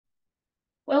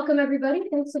Welcome, everybody.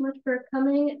 Thanks so much for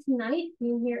coming tonight,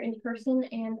 being here in person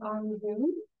and on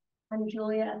Zoom. I'm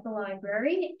Julia at the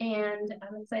library, and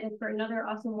I'm excited for another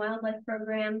awesome wildlife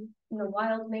program in the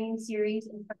Wild Maine series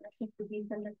in partnership with the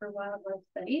Center for Wildlife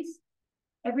Studies.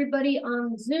 Everybody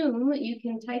on Zoom, you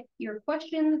can type your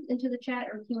questions into the chat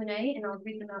or Q&A, and I'll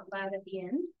read them out loud at the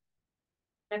end.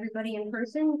 Everybody in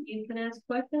person, you can ask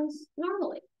questions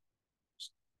normally.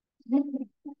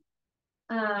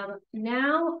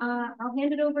 Now I'll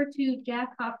hand it over to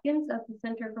Jack Hopkins of the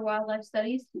Center for Wildlife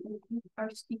Studies, our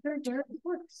speaker, Derek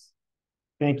Works.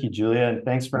 Thank you, Julia, and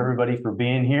thanks for everybody for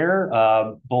being here,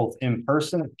 both in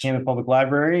person at Camden Public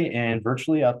Library and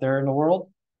virtually out there in the world.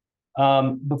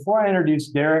 Before I introduce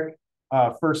Derek,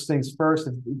 first things first,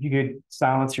 if you could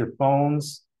silence your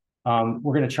phones. We're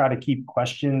going to try to keep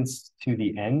questions to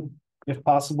the end, if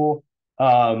possible.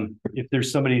 If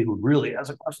there's somebody who really has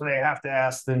a question they have to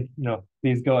ask, then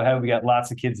please go ahead. We got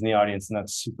lots of kids in the audience, and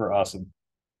that's super awesome.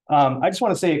 I just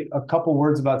want to say a couple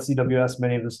words about CWS.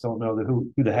 Many of us don't know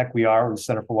who the heck we are. We're the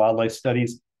Center for Wildlife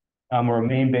Studies. We're a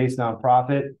Maine-based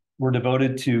nonprofit. We're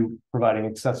devoted to providing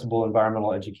accessible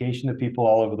environmental education to people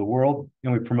all over the world,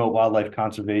 and we promote wildlife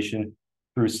conservation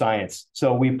through science.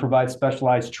 So we provide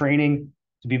specialized training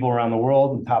to people around the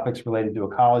world in topics related to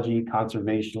ecology,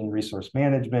 conservation, resource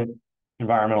management,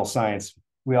 environmental science.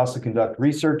 We also conduct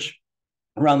research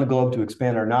around the globe to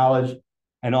expand our knowledge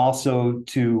and also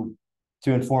to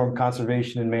inform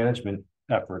conservation and management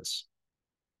efforts.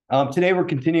 Today, we're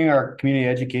continuing our community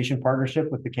education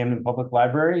partnership with the Camden Public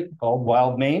Library called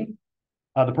Wild Maine.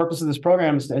 The purpose of this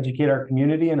program is to educate our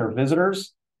community and our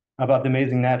visitors about the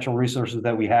amazing natural resources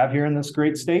that we have here in this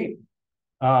great state.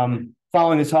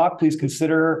 Following the talk, please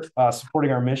consider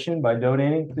supporting our mission by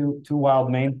donating to Wild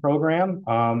Maine program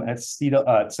at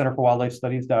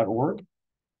centerforwildlifestudies.org.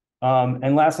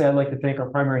 And lastly, I'd like to thank our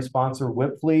primary sponsor,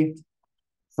 Whipfly,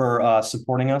 for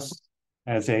supporting us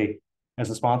as a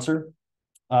sponsor.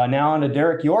 Now on to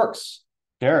Derek Yorks.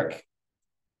 Derek's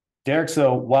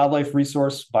a wildlife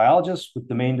resource biologist with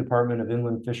the Maine Department of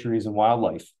Inland Fisheries and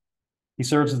Wildlife. He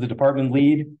serves as the department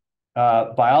lead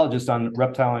biologist on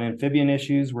reptile and amphibian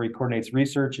issues, where he coordinates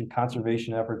research and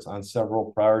conservation efforts on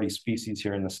several priority species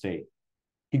here in the state.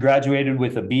 He graduated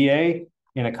with a BA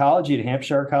in ecology at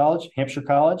Hampshire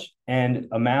College, and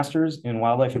a master's in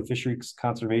wildlife and fisheries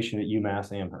conservation at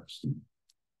UMass Amherst.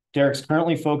 Derek's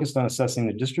currently focused on assessing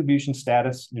the distribution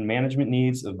status and management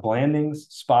needs of blandings,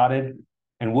 spotted,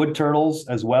 and wood turtles,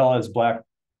 as well as black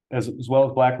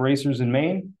racers in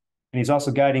Maine. And he's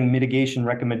also guiding mitigation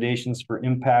recommendations for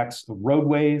impacts of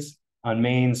roadways on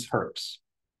Maine's herps.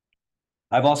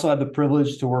 I've also had the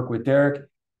privilege to work with Derek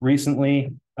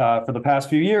recently for the past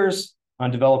few years on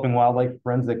developing wildlife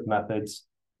forensic methods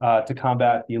to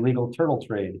combat the illegal turtle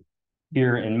trade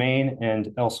here in Maine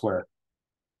and elsewhere.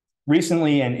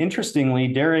 Recently and interestingly,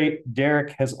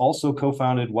 Derek has also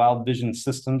co-founded Wild Vision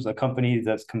Systems, a company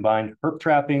that's combined herp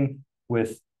trapping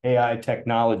with AI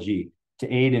technology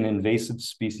to aid in invasive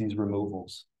species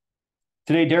removals.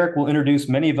 Today, Derek will introduce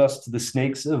many of us to the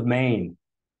snakes of Maine.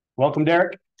 Welcome,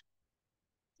 Derek.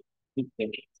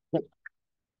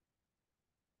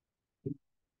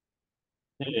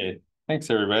 Hey, thanks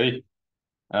everybody.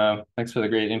 Thanks for the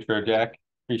great intro, Jack.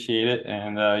 Appreciate it.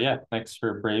 And yeah, thanks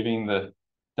for braving the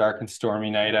dark and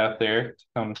stormy night out there to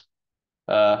come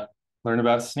learn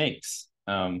about snakes.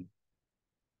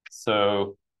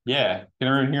 So yeah, can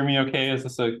everyone hear me okay? Is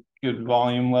this a good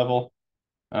volume level?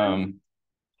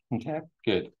 Okay,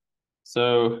 good.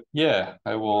 So yeah,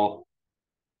 I will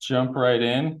jump right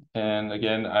in. And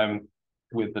again, I'm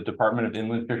with the Department of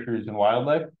Inland Fisheries and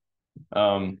Wildlife.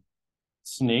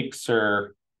 Snakes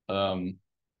are kind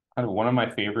of one of my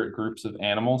favorite groups of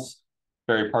animals.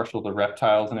 Very partial to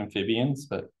reptiles and amphibians,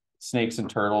 but snakes and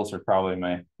turtles are probably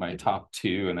my top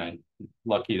two, and I'm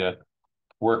lucky to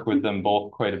work with them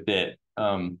both quite a bit.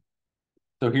 So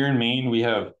here in Maine, we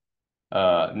have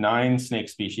 9 snake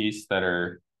species that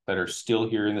are still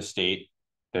here in the state.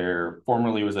 There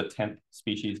formerly was a 10th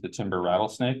species, the timber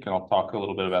rattlesnake, and I'll talk a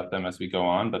little bit about them as we go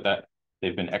on, but that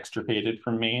they've been extirpated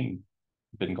from Maine,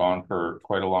 been gone for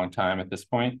quite a long time at this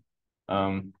point.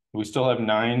 We still have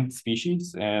 9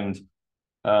 species, and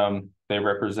they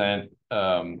represent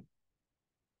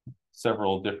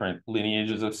several different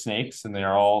lineages of snakes, and they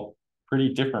are all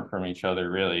pretty different from each other,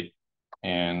 really.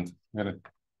 And I'm going to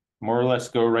more or less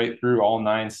go right through all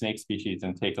 9 snake species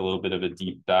and take a little bit of a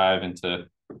deep dive into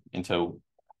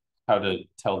how to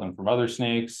tell them from other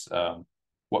snakes,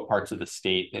 what parts of the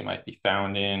state they might be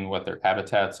found in, what their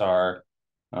habitats are,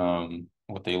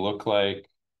 what they look like,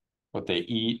 what they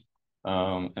eat.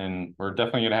 And we're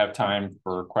definitely going to have time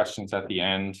for questions at the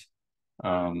end.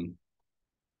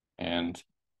 and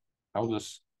I'll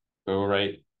just go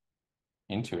right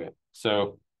into it.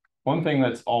 So one thing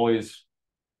that's always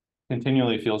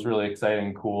continually feels really exciting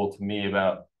and cool to me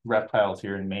about reptiles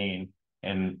here in Maine,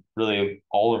 and really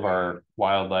all of our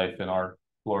wildlife and our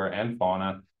flora and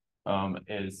fauna,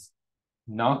 is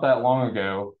not that long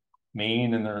ago,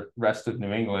 Maine and the rest of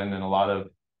New England and a lot of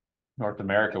North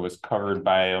America was covered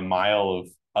by a mile of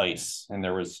ice, and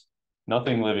there was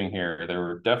nothing living here. There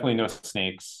were definitely no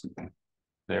snakes.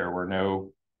 There were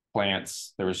no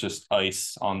plants. There was just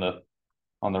ice on the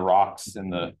rocks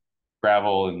and the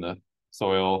gravel and the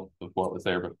soil of what was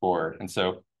there before. And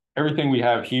so everything we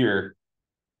have here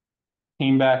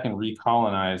came back and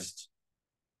recolonized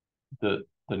the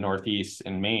Northeast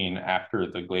and Maine after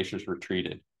the glaciers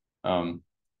retreated. And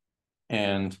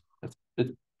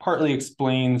it partly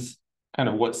explains kind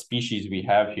of what species we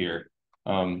have here.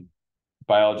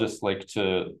 Biologists like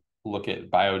to look at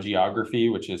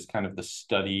biogeography, which is kind of the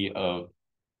study of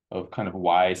kind of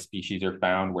why species are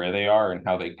found where they are and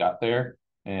how they got there.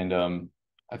 And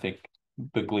I think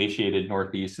the glaciated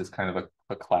Northeast is kind of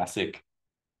a classic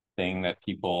thing that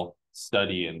people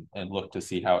study and look to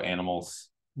see how animals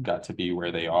got to be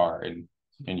where they are. And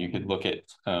you could look at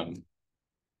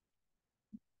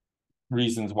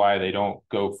reasons why they don't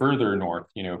go further north.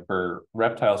 You know, for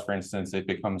reptiles, for instance, it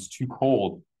becomes too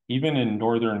cold. Even in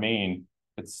northern Maine,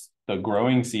 it's the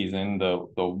growing season, the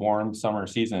warm summer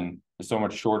season is so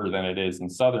much shorter than it is in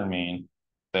southern Maine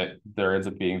that there ends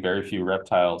up being very few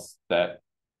reptiles that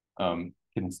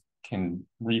can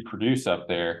reproduce up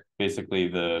there. Basically,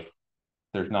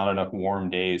 there's not enough warm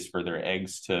days for their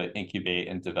eggs to incubate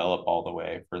and develop all the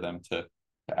way for them to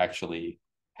actually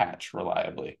hatch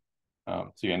reliably.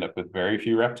 So you end up with very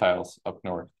few reptiles up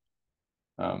north.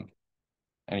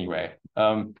 Anyway,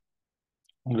 I'm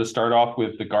going to start off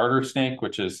with the garter snake,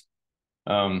 which is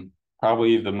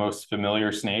probably the most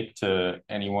familiar snake to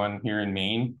anyone here in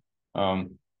Maine.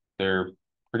 They're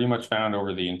pretty much found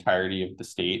over the entirety of the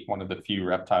state. One of the few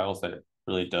reptiles that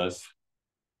really does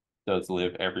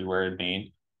live everywhere in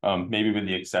Maine, maybe with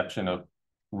the exception of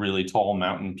really tall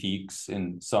mountain peaks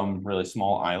and some really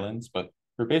small islands, but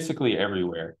they're basically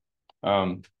everywhere.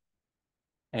 Garter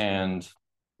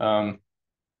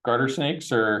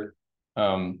snakes are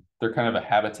they're kind of a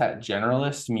habitat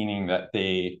generalist, meaning that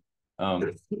they're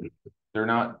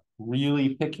not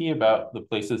really picky about the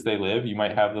places they live. You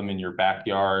might have them in your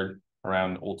backyard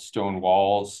around old stone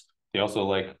walls. They also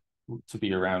like to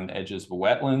be around edges of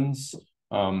wetlands.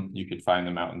 You could find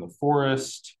them out in the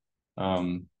forest.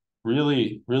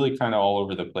 Really kind of all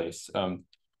over the place.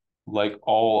 Like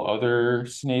all other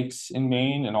snakes in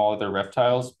Maine and all other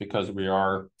reptiles, because we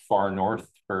are far north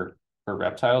for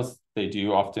reptiles, they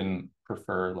do often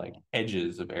prefer like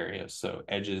edges of areas. So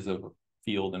edges of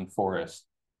field and forest,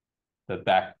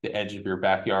 the edge of your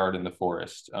backyard in the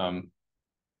forest, that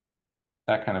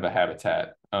kind of a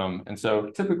habitat. And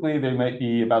so typically they might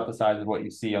be about the size of what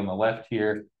you see on the left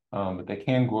here, but they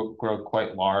can grow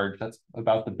quite large. That's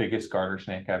about the biggest garter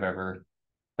snake I've ever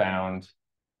found.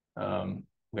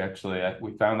 We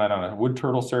found that on a wood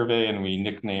turtle survey, and we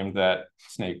nicknamed that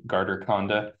snake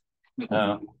Garterconda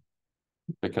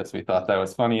because we thought that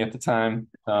was funny at the time.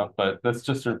 But that's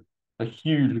just a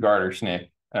huge garter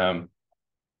snake by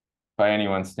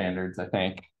anyone's standards, I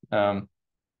think. And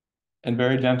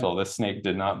very gentle. This snake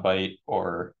did not bite,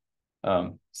 or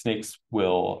snakes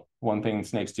will, one thing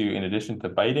snakes do in addition to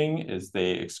biting is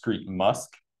they excrete musk,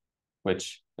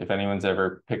 which if anyone's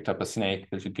ever picked up a snake,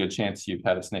 there's a good chance you've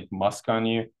had a snake musk on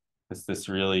you. It's this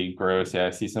really gross, I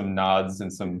see some nods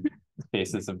and some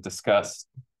faces of disgust.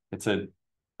 It's a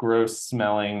gross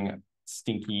smelling,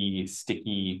 stinky,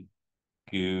 sticky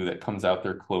goo that comes out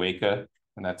their cloaca.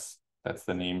 And that's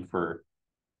the name for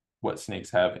what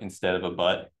snakes have instead of a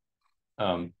butt.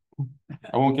 I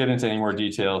won't get into any more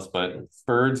details, but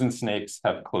birds and snakes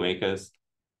have cloacas.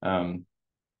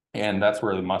 And that's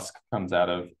where the musk comes out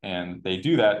of. And they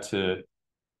do that to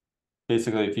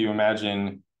basically, if you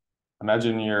imagine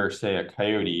you're, say, a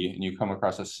coyote and you come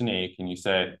across a snake and you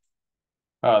say,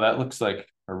 oh, that looks like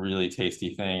a really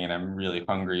tasty thing and I'm really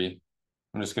hungry.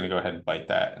 I'm just going to go ahead and bite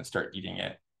that and start eating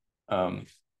it.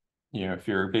 If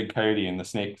you're a big coyote and the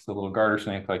snake's a little garter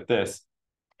snake like this,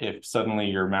 if suddenly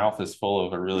your mouth is full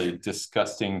of a really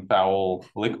disgusting, foul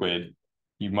liquid,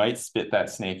 you might spit that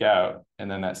snake out,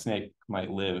 and then that snake might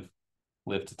live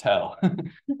to tell.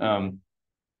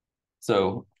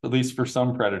 So at least for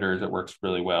some predators, it works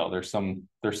really well. There's some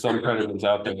predators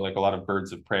out there, like a lot of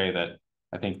birds of prey, that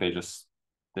I think they just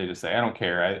say, I don't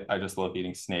care. I just love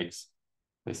eating snakes.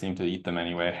 They seem to eat them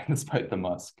anyway, despite the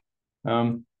musk.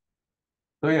 So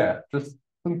yeah, just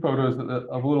some photos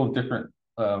of a little different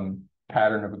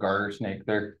pattern of a garter snake.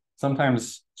 They're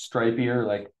sometimes stripier,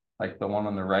 like the one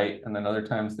on the right, and then other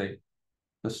times the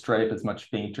stripe is much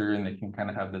fainter and they can kind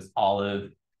of have this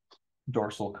olive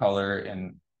dorsal color,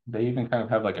 and they even kind of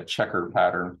have like a checker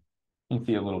pattern. You can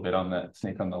see a little bit on that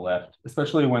snake on the left,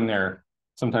 especially when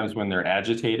sometimes when they're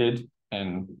agitated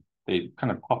and they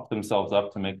kind of puff themselves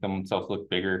up to make themselves look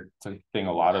bigger. It's a thing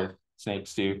a lot of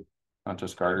snakes do, not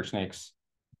just garter snakes.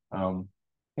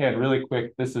 Yeah, really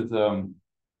quick, this is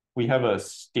we have a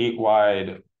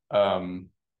statewide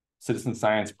citizen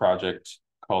science project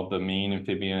called the Maine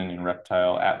Amphibian and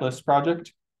Reptile Atlas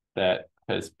Project that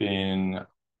has been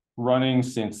running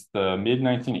since the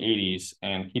mid-1980s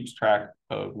and keeps track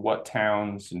of what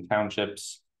towns and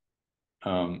townships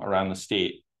around the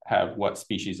state have what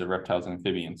species of reptiles and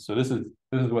amphibians. So this is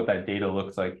what that data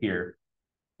looks like here.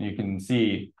 You can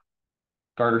see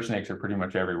garter snakes are pretty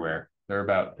much everywhere. They're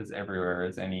about as everywhere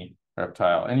as any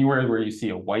reptile. Anywhere where you see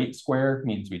a white square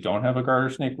means we don't have a garter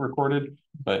snake recorded,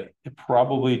 but it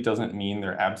probably doesn't mean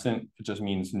they're absent. It just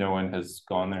means no one has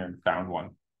gone there and found one.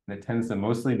 And it tends to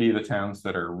mostly be the towns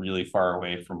that are really far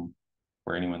away from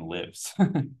where anyone lives.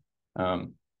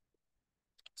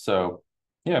 So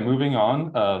yeah, moving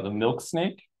on, the milk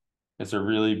snake is a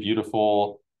really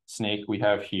beautiful snake we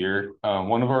have here.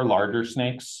 One of our larger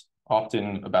snakes,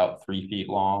 often about 3 feet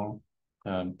long,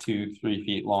 2-3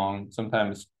 feet long,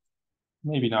 sometimes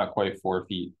maybe not quite 4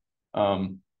 feet.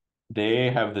 They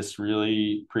have this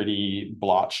really pretty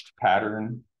blotched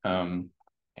pattern,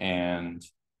 and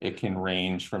it can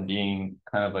range from being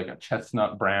kind of like a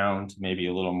chestnut brown to maybe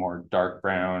a little more dark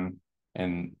brown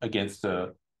and against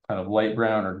a kind of light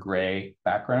brown or gray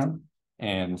background.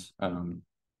 And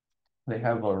they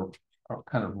have a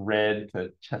kind of red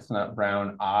to chestnut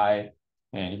brown eye.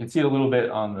 And you can see it a little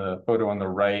bit on the photo on the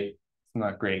right. It's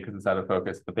not great because it's out of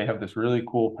focus, but they have this really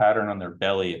cool pattern on their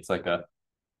belly. It's like a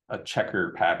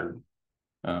checker pattern.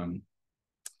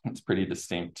 It's pretty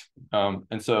distinct.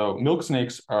 And so milk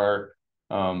snakes are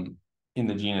in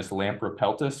the genus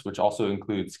Lampropeltis, which also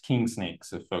includes king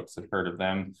snakes, if folks have heard of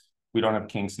them. We don't have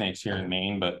king snakes here in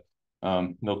Maine, but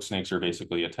milk snakes are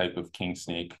basically a type of king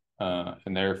snake,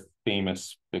 and they're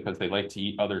famous because they like to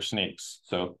eat other snakes.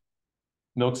 So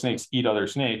milk snakes eat other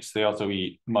snakes. They also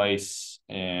eat mice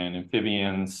and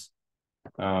amphibians,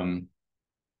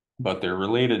 but they're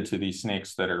related to these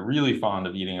snakes that are really fond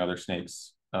of eating other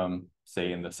snakes,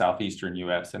 say in the southeastern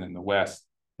US and in the West.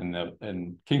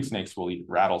 And king snakes will eat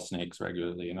rattlesnakes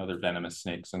regularly and other venomous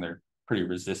snakes, and they're pretty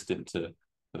resistant to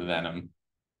the venom.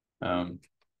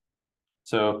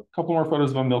 So a couple more photos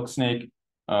of a milk snake.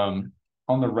 On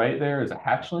the right there is a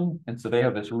hatchling, and so they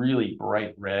have this really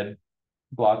bright red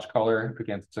blotch color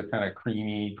against a kind of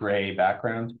creamy gray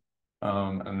background.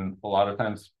 And a lot of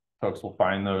times folks will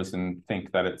find those and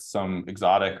think that it's some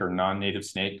exotic or non-native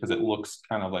snake because it looks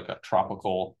kind of like a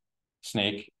tropical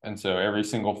snake. And so every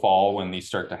single fall when these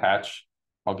start to hatch,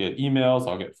 I'll get emails,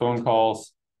 I'll get phone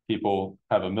calls. People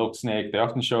have a milk snake. They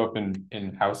often show up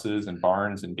in houses and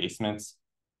barns and basements.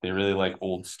 They really like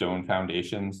old stone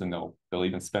foundations, and they'll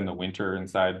even spend the winter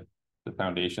inside the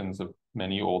foundations of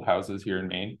many old houses here in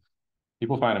Maine.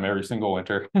 People find them every single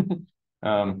winter.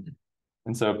 And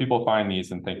so people find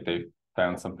these and think they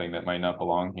found something that might not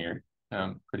belong here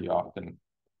pretty often.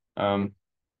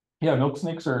 Yeah, milk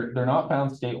snakes they're not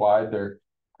found statewide. They're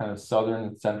kind of southern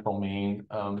and central Maine.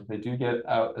 They do get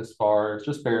out as far as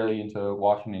just barely into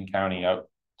Washington County, out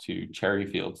to Cherry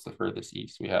Fields, the furthest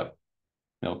east. We have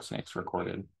milk snakes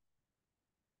recorded.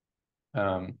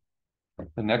 The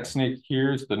next snake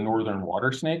here is the northern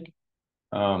water snake.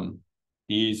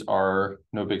 These are,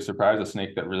 no big surprise, a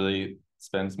snake that really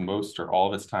spends most or all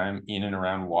of its time in and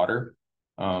around water.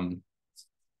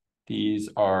 These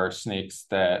are snakes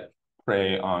that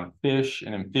prey on fish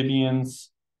and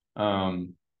amphibians.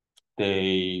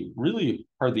 They really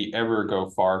hardly ever go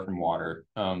far from water.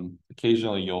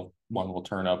 Occasionally one will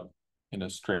turn up in a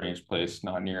strange place,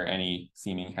 not near any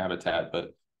seeming habitat,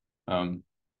 but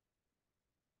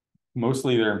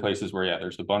mostly they're in places where, yeah,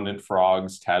 there's abundant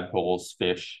frogs, tadpoles,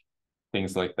 fish,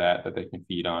 things like that they can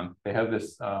feed on. They have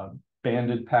this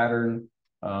banded pattern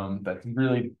that's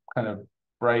really kind of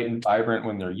bright and vibrant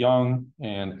when they're young,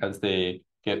 and as they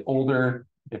get older,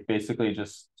 it basically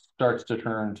just starts to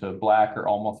turn to black or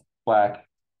almost black,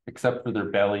 except for their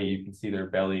belly. You can see their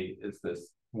belly is this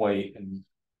white and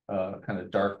kind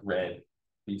of dark red,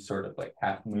 these sort of like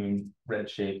half moon red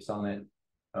shapes on it.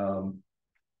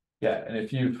 Yeah, and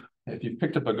if you've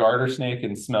picked up a garter snake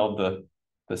and smelled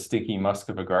the sticky musk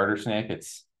of a garter snake,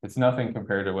 it's nothing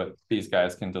compared to what these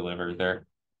guys can deliver.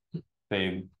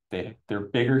 They're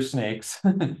bigger snakes.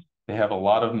 They have a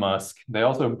lot of musk. They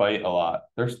also bite a lot.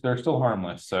 They're still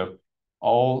harmless. So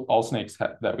all snakes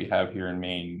that we have here in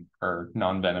Maine are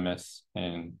non-venomous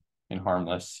and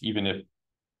harmless, even if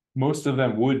most of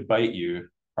them would bite you,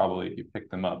 probably if you pick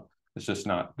them up. It's just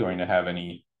not going to have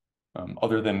any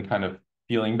other than kind of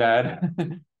feeling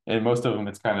bad. And most of them,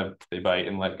 it's kind of, they bite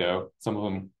and let go. Some of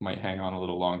them might hang on a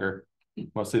little longer,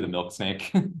 mostly the milk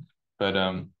snake. But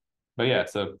yeah,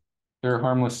 so they're a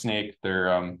harmless snake.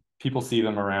 They're people see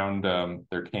them around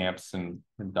their camps and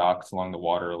docks along the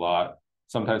water a lot.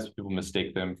 Sometimes people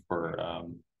mistake them for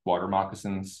water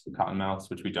moccasins, cottonmouths,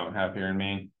 which we don't have here in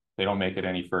Maine. They don't make it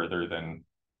any further than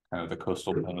kind of the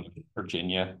coastal plain of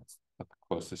Virginia. It's the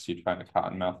closest you'd find a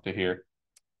cottonmouth to here.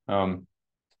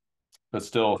 But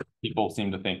still, people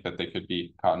seem to think that they could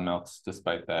be cottonmouths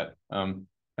despite that.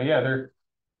 But yeah, they're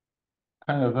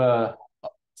kind of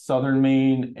southern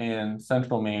Maine and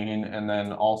central Maine, and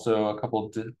then also a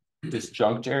couple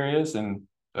disjunct areas. And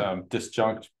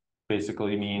disjunct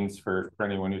basically means, for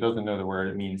anyone who doesn't know the word,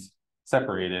 it means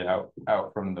separated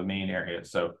out from the main area.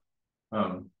 So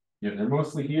they're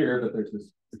mostly here, but there's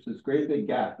this great big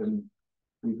gap, and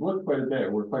we've looked quite a bit.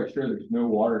 We're quite sure there's no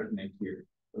water snakes here.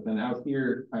 But then out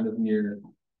here, kind of near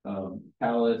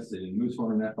Talus and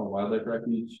Moosehorn National Wildlife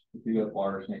Refuge, we got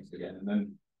water snakes again. And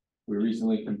then we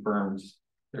recently confirmed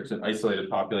there's an isolated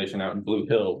population out in Blue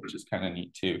Hill, which is kind of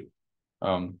neat too.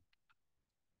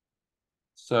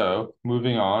 So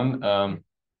moving on,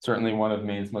 certainly one of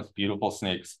Maine's most beautiful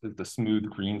snakes is the smooth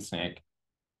green snake.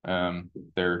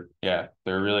 They're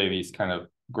really these kind of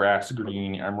grass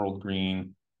green, emerald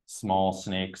green, small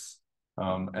snakes.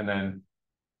 And then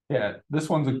this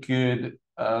one's a good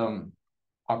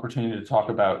opportunity to talk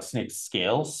about snake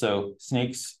scales. So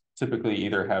snakes typically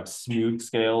either have smooth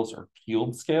scales or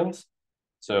keeled scales.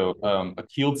 So a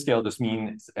keeled scale just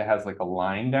means it has like a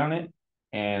line down it,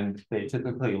 and they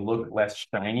typically look less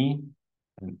shiny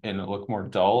and look more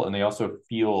dull, and they also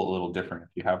feel a little different if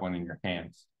you have one in your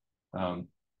hands.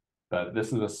 But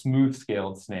this is a smooth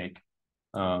scaled snake.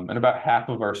 And about half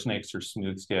of our snakes are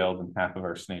smooth scaled and half of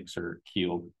our snakes are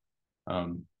keeled.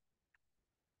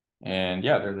 And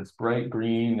yeah, they're this bright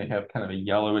green. They have kind of a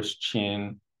yellowish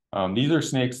chin. These are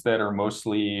snakes that are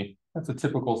mostly, that's a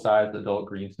typical sized adult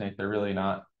green snake. They're really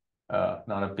not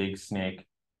a big snake.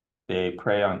 They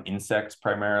prey on insects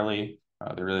primarily.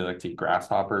 They really like to eat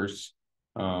grasshoppers.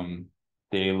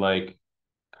 They like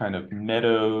kind of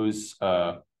meadows,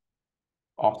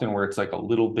 often where it's like a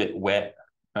little bit wet,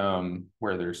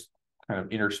 where there's kind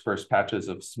of interspersed patches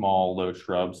of small low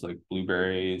shrubs like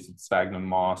blueberries and sphagnum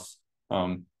moss.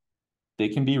 They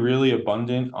can be really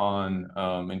abundant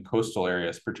in coastal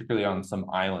areas, particularly on some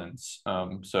islands.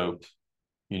 So,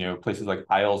 places like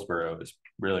Islesboro is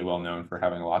really well known for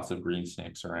having lots of green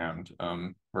snakes around,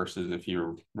 versus if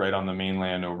you're right on the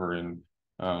mainland over in,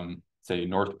 say,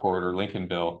 Northport or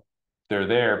Lincolnville, they're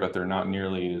there, but they're not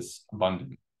nearly as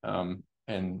abundant.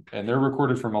 And they're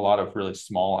recorded from a lot of really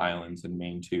small islands in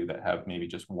Maine too that have maybe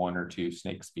just one or two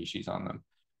snake species on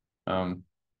them.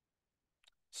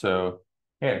 So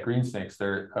yeah, green snakes,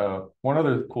 they're one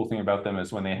other cool thing about them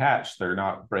is when they hatch, they're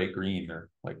not bright green, they're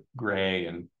like gray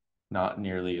and not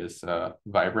nearly as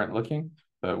vibrant looking,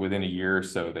 but within a year or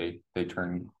so they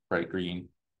turn bright green.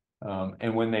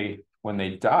 And when they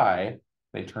die,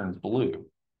 they turn blue.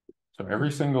 So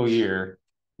every single year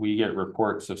we get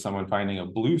reports of someone finding a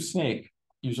blue snake,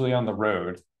 usually on the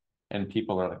road, and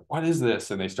people are like, what is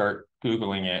this? And they start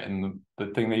Googling it, and the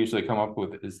thing they usually come up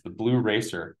with is the blue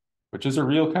racer, which is a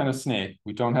real kind of snake.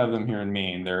 We don't have them here in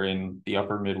Maine. They're in the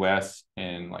upper Midwest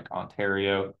and like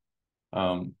Ontario.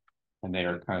 And they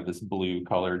are kind of this blue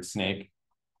colored snake.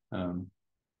 But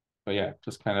yeah,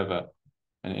 just kind of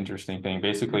an interesting thing.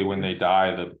 Basically, when they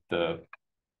die,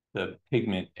 the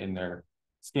pigment in their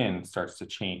skin starts to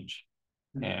change.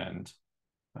 And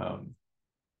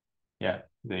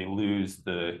they lose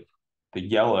the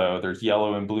yellow. There's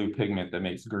yellow and blue pigment that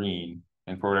makes green.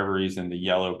 And for whatever reason, the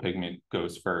yellow pigment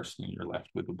goes first and you're left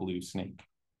with a blue snake.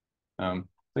 So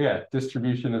yeah,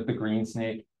 distribution of the green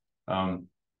snake.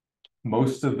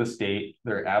 Most of the state,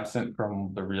 they're absent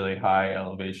from the really high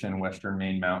elevation Western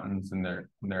Maine mountains, and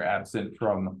they're absent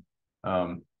from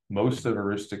most of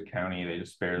Aroostook County. They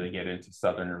just barely get into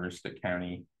southern Aroostook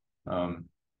County.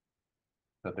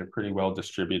 But they're pretty well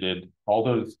distributed. All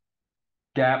those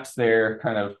gaps there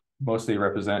kind of mostly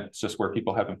represent just where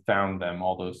people haven't found them.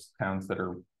 All those towns that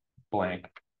are blank,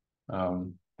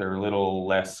 they're a little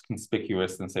less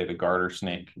conspicuous than, say, the garter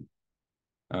snake,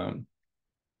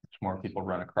 which more people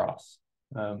run across.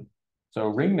 So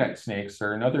ringneck snakes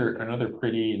are another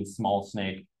pretty and small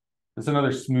snake. It's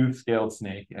another smooth scaled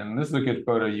snake, and this is a good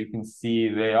photo. You can see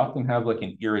they often have like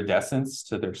an iridescence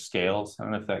to their scales. I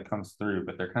don't know if that comes through,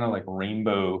 but they're kind of like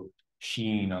rainbow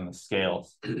sheen on the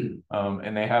scales.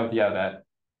 And they have, yeah, that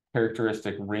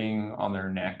characteristic ring on their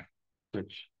neck,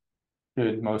 which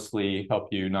should mostly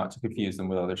help you not to confuse them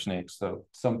with other snakes. So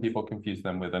some people confuse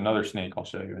them with another snake I'll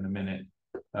show you in a minute.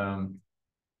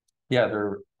 Yeah,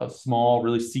 they're a small,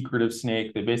 really secretive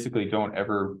snake. They basically don't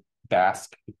ever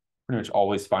bask. You pretty much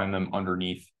always find them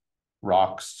underneath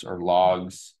rocks or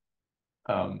logs.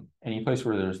 Any place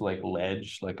where there's like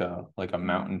ledge, like a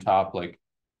mountaintop, like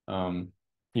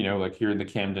you know, like here in the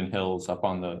Camden Hills, up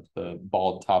on the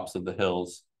bald tops of the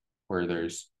hills, where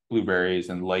there's blueberries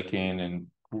and lichen and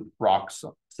rocks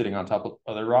sitting on top of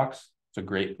other rocks. It's a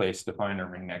great place to find a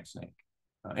ringneck snake,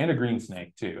 and a green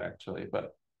snake too, actually.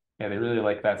 But yeah, they really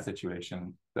like that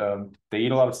situation. They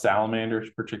eat a lot of salamanders,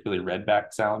 particularly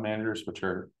redback salamanders, which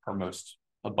are our most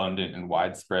abundant and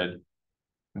widespread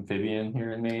amphibian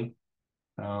here in Maine.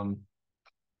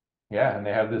 Yeah, and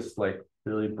they have this like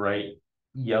really bright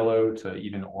yellow to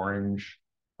even orange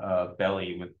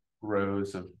belly with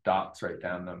rows of dots right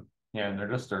down them. Yeah, and they're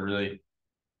just a really,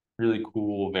 really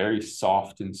cool, very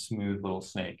soft and smooth little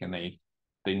snake, and they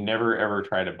never ever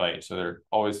try to bite. So they're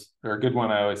a good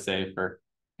one, I always say, for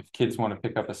if kids want to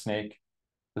pick up a snake.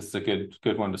 This is a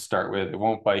good one to start with. It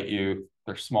won't bite you.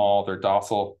 They're small, they're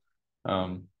docile.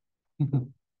 Yeah,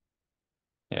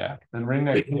 and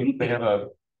ringneck snakes, they have a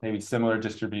maybe similar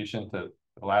distribution to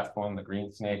the last one, the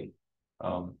green snake,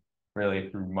 really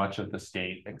through much of the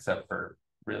state, except for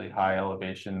really high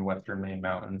elevation Western Maine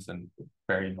mountains and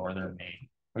very northern Maine.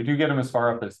 We do get them as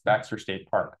far up as Baxter State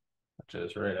Park, which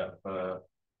is right up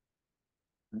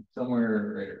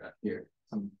somewhere right around here.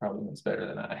 Some probably knows better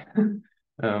than I.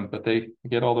 But they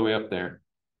get all the way up there.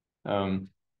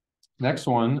 Next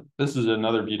one, this is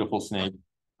another beautiful snake,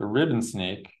 the ribbon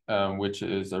snake, which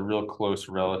is a real close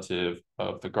relative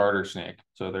of the garter snake.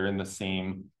 So they're in the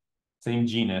same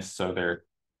genus. So they're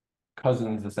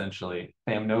cousins, essentially.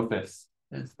 Thamnophis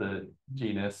is the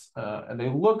genus. And they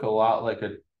look a lot like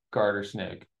a garter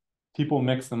snake. People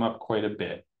mix them up quite a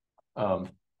bit.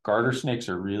 Garter snakes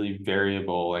are really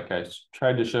variable. Like I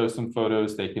tried to show some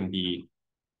photos, they can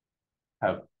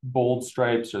have bold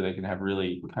stripes, or they can have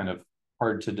really kind of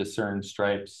hard to discern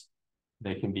stripes.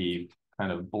 They can be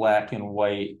kind of black and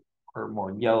white, or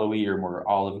more yellowy, or more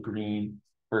olive green,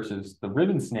 versus the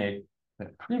ribbon snake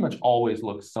that pretty much always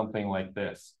looks something like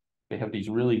this. They have these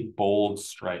really bold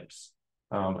stripes.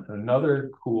 Another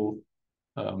cool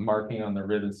marking on the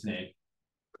ribbon snake,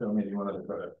 so maybe one other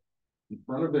photo. In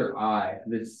front of their eye,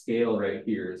 this scale right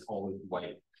here is always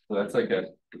white. So that's like a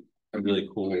really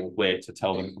cool way to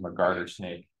tell them from a garter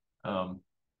snake.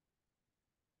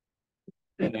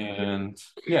 And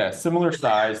yeah, similar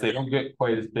size. They don't get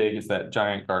quite as big as that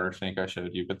giant garter snake I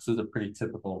showed you, but this is a pretty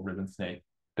typical ribbon snake.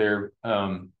 They're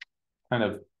kind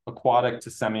of aquatic to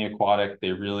semi-aquatic.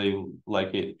 They really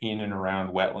like it in and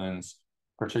around wetlands,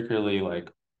 particularly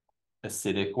like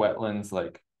acidic wetlands,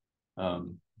 like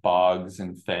bogs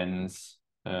and fens,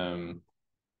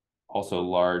 also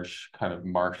large kind of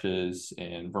marshes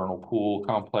and vernal pool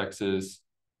complexes.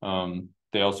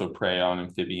 They also prey on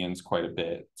amphibians quite a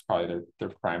bit. It's probably their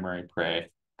primary prey.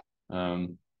 Yeah,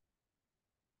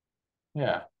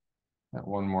 got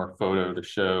one more photo to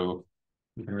show.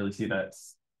 You can really see that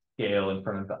scale in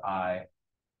front of the eye.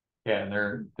 Yeah,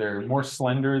 and they're more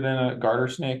slender than a garter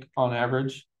snake on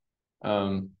average.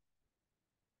 They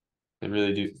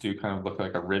really do kind of look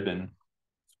like a ribbon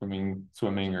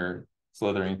swimming or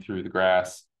slithering through the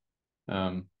grass.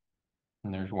 And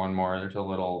there's one more. There's a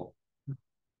little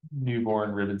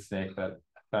newborn ribbon snake that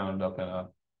I found up in a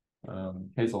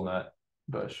hazelnut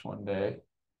bush one day.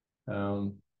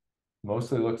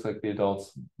 Mostly looks like the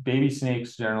adults. Baby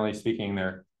snakes, generally speaking,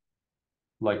 they're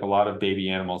like a lot of baby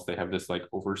animals. They have this like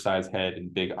oversized head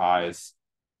and big eyes.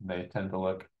 They tend to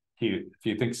look cute. If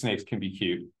you think snakes can be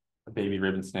cute, a baby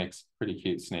ribbon snake's pretty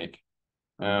cute snake.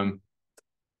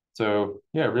 So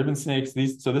yeah, ribbon snakes,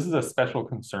 so this is a special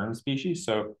concern species.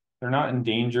 So they're not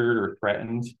endangered or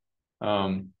threatened,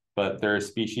 but they're a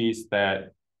species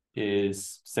that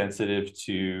is sensitive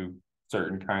to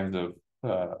certain kinds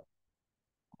of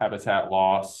habitat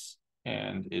loss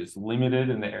and is limited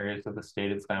in the areas of the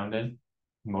state it's found in.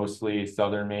 Mostly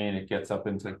southern Maine. It gets up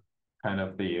into kind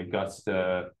of the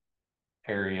Augusta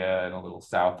area and a little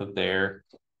south of there.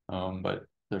 But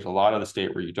there's a lot of the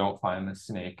state where you don't find this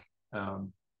snake.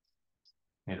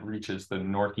 It reaches the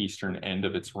northeastern end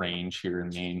of its range here in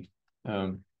Maine.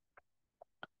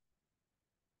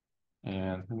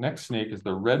 And the next snake is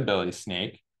the red belly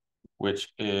snake, which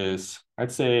is,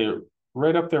 I'd say,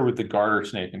 right up there with the garter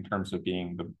snake in terms of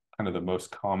being the kind of the most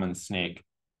common snake.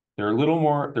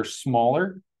 They're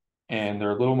smaller, and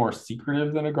they're a little more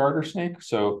secretive than a garter snake.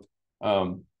 So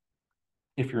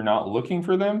if you're not looking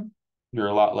for them, you're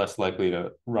a lot less likely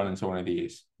to run into one of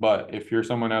these. But if you're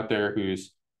someone out there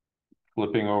who's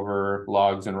flipping over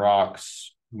logs and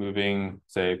rocks, moving,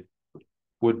 say,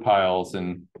 wood piles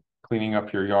and cleaning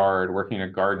up your yard, working a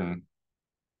garden,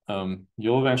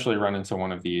 you'll eventually run into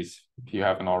one of these if you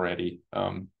haven't already.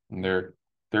 And they're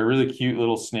a really cute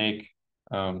little snake.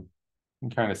 You can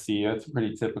kind of see it's a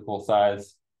pretty typical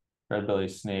size red belly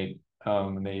snake.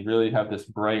 And they really have this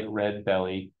bright red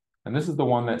belly. And this is the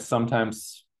one that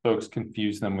sometimes folks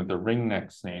confuse them with the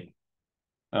ringneck snake.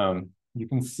 You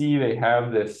can see they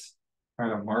have this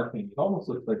kind of marking. It almost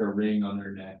looks like a ring on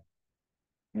their neck.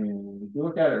 And if you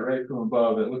look at it right from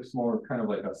above, it looks more kind of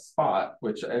like a spot,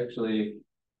 which actually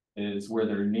is where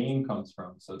their name comes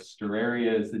from. So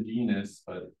Sturaria is the genus,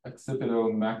 but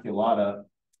Accipito maculata.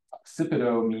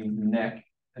 Accipito means neck,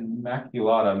 and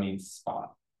maculata means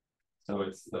spot. So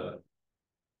it's the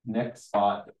neck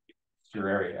spot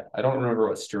Sturaria. I don't remember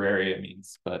what Sturaria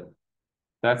means, but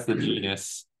that's the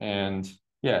genus. And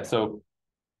yeah, so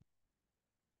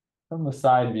from the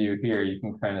side view here, you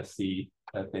can kind of see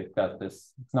that they've got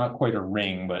this, it's not quite a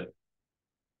ring, but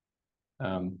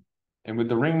and with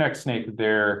the ringneck snake,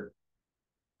 their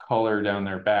color down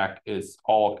their back is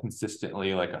all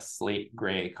consistently like a slate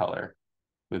gray color.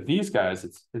 With these guys,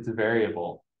 it's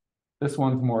variable. This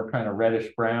one's more kind of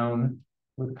reddish brown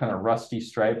with kind of rusty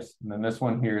stripes. And then this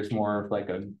one here is more of like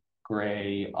a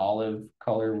gray olive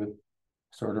color with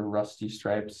sort of rusty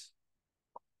stripes.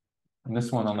 And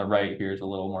this one on the right here is a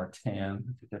little more tan.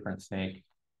 It's a different snake.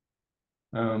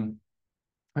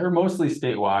 They're mostly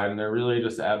statewide, and they're really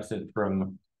just absent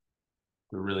from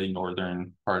the really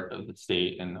northern part of the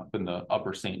state and up in the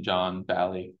upper St. John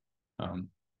Valley.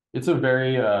 It's a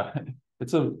very,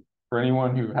 for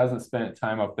anyone who hasn't spent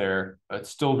time up there, it's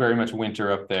still very much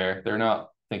winter up there. They're not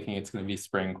thinking it's going to be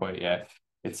spring quite yet.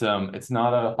 It's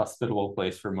not a hospitable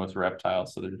place for most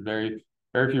reptiles. So there's very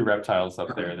few reptiles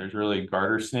up there. There's really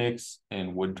garter snakes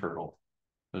and wood turtle.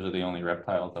 Those are the only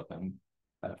reptiles up in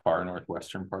that far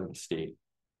northwestern part of the state.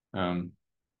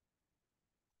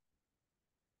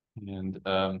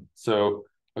 So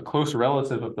a close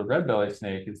relative of the red belly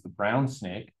snake is the brown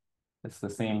snake. It's the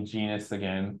same genus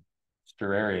again,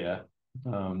 Sturaria.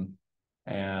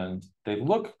 And they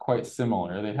look quite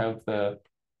similar. They have the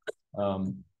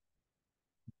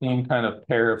same kind of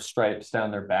pair of stripes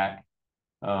down their back.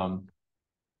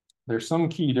 There's some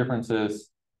key differences.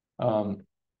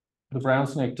 The brown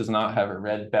snake does not have a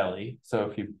red belly.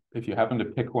 So if you happen to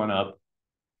pick one up,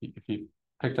 if you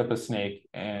picked up a snake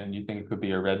and you think it could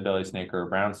be a red belly snake or a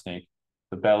brown snake,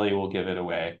 the belly will give it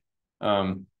away.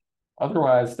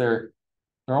 Otherwise, they're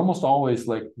almost always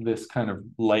like this kind of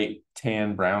light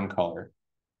tan brown color,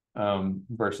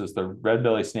 versus the red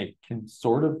belly snake can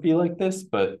sort of be like this,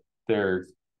 but their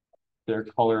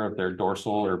color of their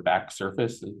dorsal or back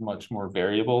surface is much more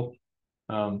variable.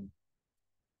 Yeah,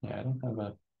 I don't have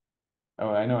a, oh,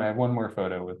 I know I have one more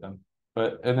photo with them.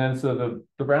 And then so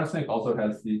the brown snake also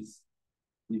has these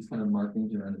kind of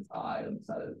markings around its eye on the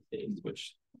side of the face,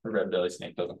 which the red belly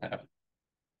snake doesn't have.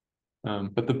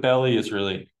 But the belly is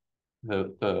really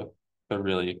the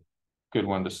really good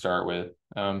one to start with.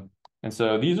 And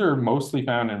so these are mostly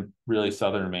found in really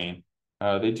southern Maine.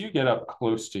 They do get up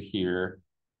close to here.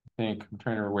 I think I'm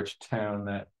trying to remember which town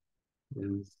that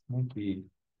is. Might be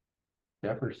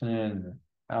Jefferson or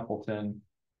Appleton.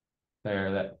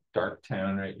 There, that dark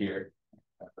town right here.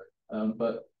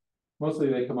 But mostly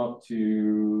they come up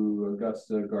to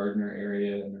Augusta, Gardner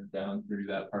area, and they're down through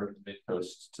that part of the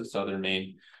mid-coast to southern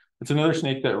Maine. It's another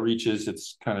snake that reaches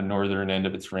its kind of northern end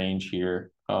of its range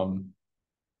here. And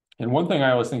one thing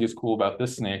I always think is cool about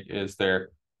this snake is they're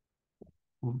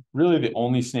really the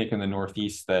only snake in the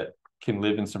Northeast that can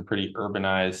live in some pretty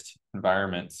urbanized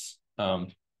environments.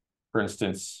 For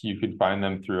instance, you could find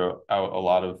them throughout a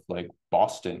lot of like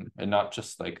Boston, and not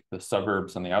just like the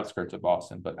suburbs on the outskirts of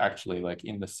Boston, but actually like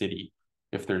in the city.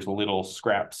 If there's little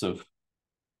scraps of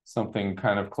something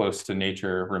kind of close to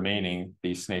nature remaining,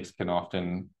 these snakes can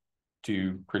often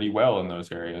do pretty well in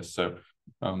those areas. So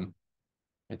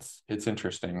it's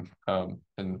interesting.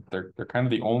 And they're kind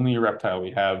of the only reptile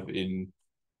we have in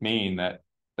Maine that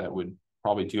would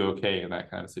probably do okay in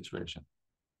that kind of situation.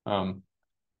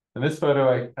 And this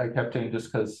photo I kept in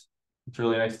just because it's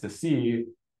really nice to see.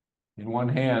 In one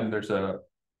hand, there's a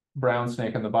brown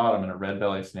snake on the bottom and a red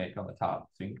belly snake on the top.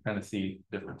 So you can kind of see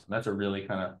the difference. And that's a really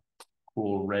kind of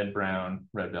cool red-brown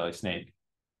red belly snake,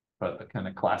 but the kind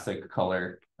of classic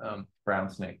color brown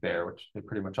snake there, which they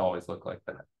pretty much always look like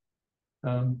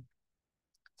that.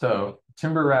 So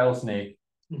timber rattlesnake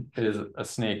is a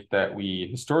snake that we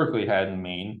historically had in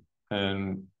Maine.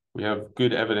 And we have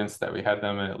good evidence that we had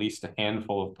them in at least a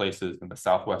handful of places in the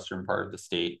southwestern part of the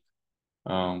state.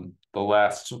 The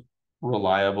last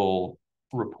reliable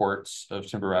reports of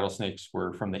timber rattlesnakes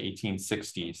were from the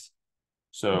 1860s.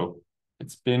 So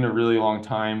it's been a really long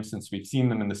time since we've seen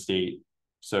them in the state.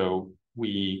 So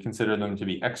we consider them to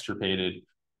be extirpated,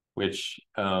 which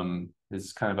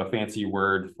is kind of a fancy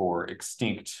word for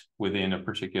extinct within a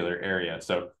particular area.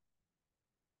 So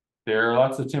there are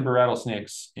lots of timber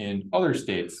rattlesnakes in other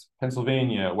states,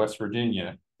 Pennsylvania, West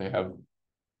Virginia. They have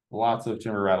lots of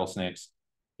timber rattlesnakes.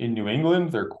 In New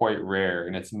England, they're quite rare,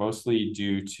 and it's mostly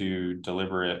due to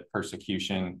deliberate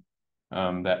persecution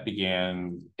that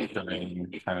began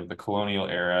during kind of the colonial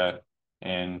era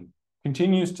and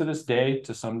continues to this day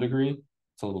to some degree.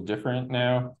 It's a little different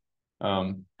now.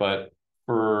 But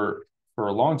for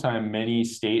a long time, many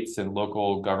states and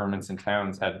local governments and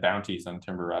towns had bounties on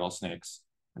timber rattlesnakes.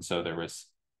 And so there was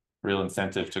real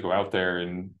incentive to go out there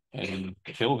and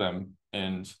kill them.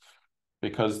 And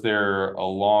because they're a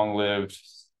long-lived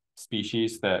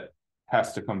species that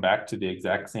has to come back to the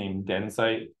exact same den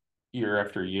site year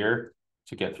after year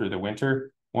to get through the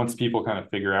winter, once people kind of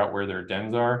figure out where their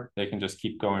dens are, they can just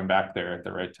keep going back there at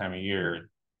the right time of year.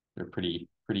 They're pretty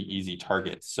easy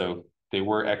targets. So they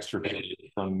were extirpated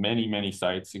from many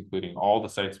sites, including all the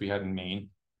sites we had in Maine.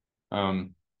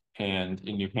 And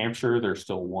in New Hampshire, there's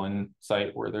still one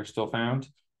site where they're still found.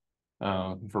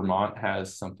 Vermont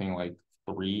has something like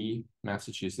 3.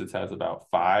 Massachusetts has about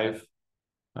 5.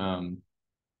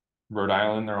 Rhode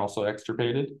Island, they're also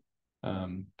extirpated.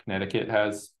 Connecticut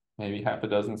has maybe half a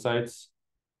dozen sites.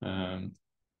 You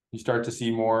start to see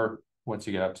more once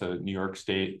you get up to New York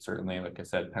State, certainly, like I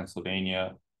said,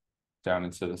 Pennsylvania, down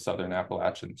into the Southern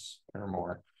Appalachians or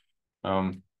more.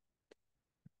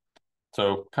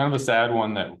 So kind of a sad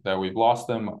one that we've lost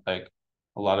them. Like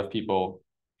a lot of people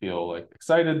feel like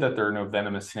excited that there are no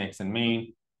venomous snakes in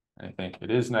Maine. I think it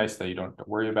is nice that you don't have to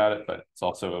worry about it, but it's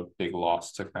also a big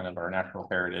loss to kind of our natural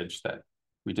heritage that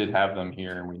we did have them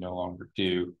here and we no longer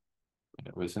do. And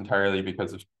it was entirely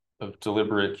because of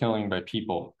deliberate killing by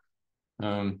people.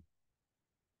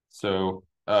 So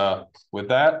with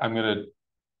that, I'm going to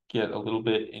get a little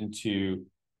bit into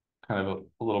kind of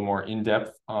a little more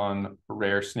in-depth on a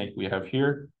rare snake we have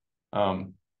here. The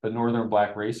northern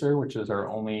black racer, which is our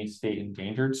only state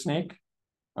endangered snake.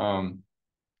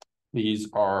 These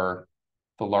are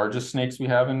the largest snakes we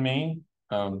have in Maine.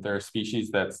 They're a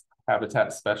species that's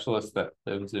habitat specialist that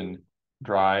lives in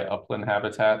dry upland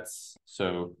habitats.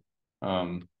 So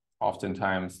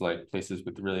oftentimes like places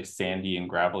with really sandy and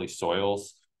gravelly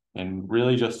soils, and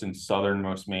really just in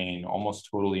southernmost Maine, almost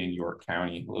totally in York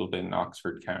County, a little bit in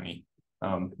Oxford County.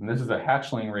 And this is a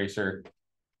hatchling racer.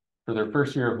 For their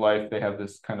first year of life, they have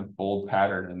this kind of bold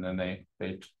pattern, and then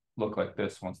they look like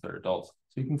this once they're adults.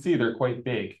 So you can see they're quite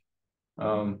big.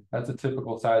 That's a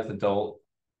typical size adult.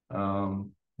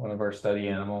 One of our study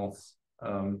animals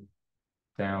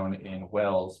down in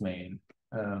Wells, Maine.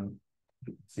 You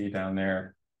can see down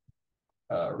there,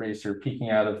 racer peeking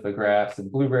out of the grass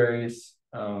and blueberries.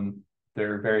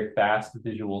 They're a very fast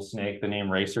visual snake. The name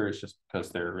racer is just because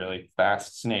they're a really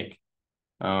fast snake.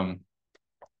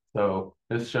 So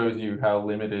this shows you how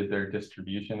limited their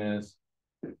distribution is.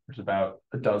 There's about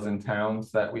a dozen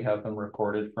towns that we have them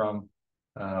recorded from.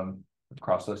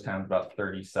 Across those towns, about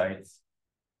 30 sites.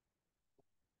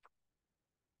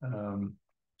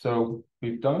 So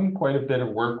we've done quite a bit of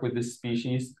work with this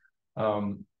species.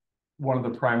 One of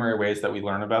the primary ways that we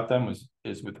learn about them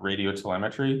is with radio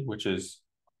telemetry, which is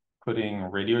putting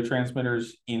radio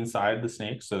transmitters inside the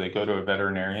snake. So they go to a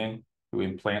veterinarian who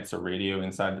implants a radio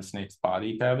inside the snake's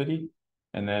body cavity.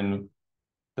 And then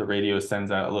the radio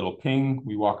sends out a little ping.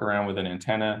 We walk around with an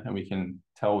antenna and we can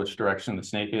tell which direction the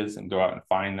snake is and go out and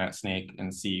find that snake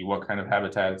and see what kind of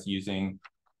habitat it's using,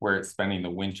 where it's spending the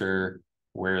winter,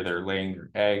 where they're laying their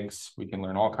eggs. We can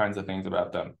learn all kinds of things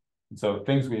about them. And so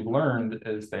things we've learned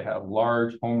is they have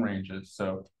large home ranges.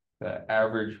 So the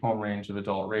average home range of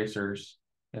adult racers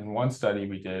in one study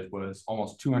we did was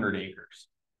almost 200 acres.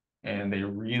 And they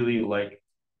really like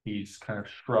these kind of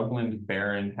shrubland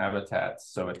barren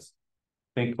habitats. So it's,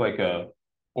 think like a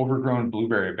overgrown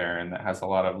blueberry barren that has a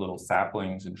lot of little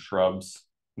saplings and shrubs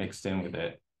mixed in with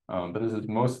it. But this is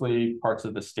mostly parts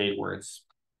of the state where it's,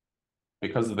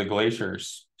 because of the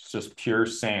glaciers, it's just pure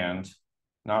sand,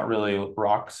 not really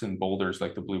rocks and boulders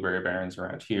like the blueberry barrens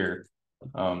around here,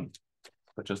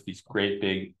 but just these great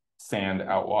big sand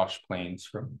outwash plains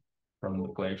from the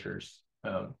glaciers.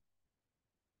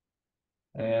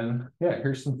 And yeah,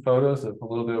 here's some photos of a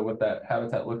little bit of what that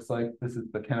habitat looks like. This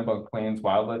is the Kennebunk Plains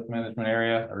Wildlife Management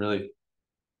Area. If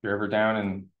you're ever down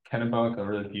in Kennebunk, a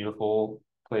really beautiful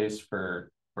place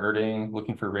for birding,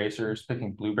 looking for racers,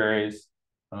 picking blueberries.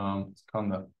 It's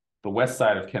on the west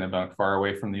side of Kennebunk, far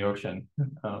away from the ocean,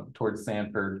 towards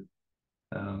Sanford.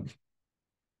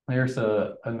 There's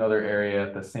another area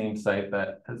at the same site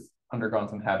that has undergone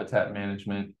some habitat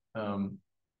management,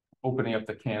 opening up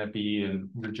the canopy and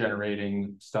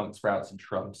regenerating stump sprouts and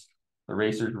shrubs. The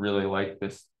racers really like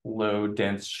this low,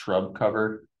 dense shrub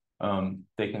cover.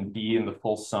 They can be in the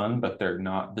full sun, but they're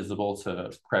not visible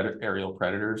to aerial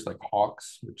predators like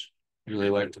hawks, which really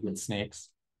like to get snakes.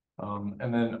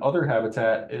 And then other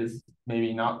habitat is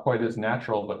maybe not quite as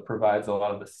natural, but provides a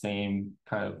lot of the same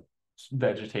kind of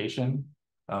vegetation.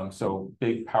 So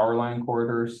big power line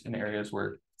corridors in areas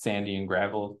where sandy and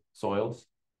gravel soils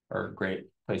are great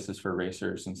places for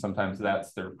racers. And sometimes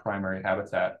that's their primary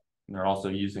habitat. And they're also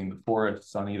using the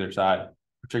forests on either side,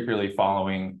 particularly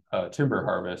following timber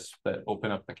harvest, that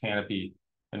open up the canopy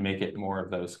and make it more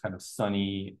of those kind of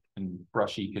sunny and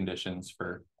brushy conditions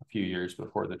for a few years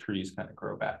before the trees kind of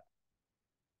grow back.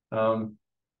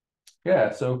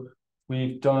 Yeah, so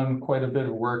we've done quite a bit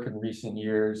of work in recent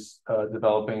years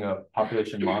developing a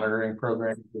population monitoring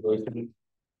program for those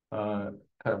kind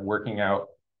of working out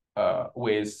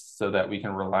ways so that we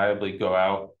can reliably go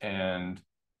out and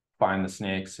find the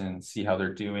snakes and see how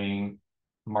they're doing,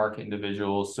 mark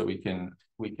individuals so we can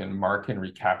mark and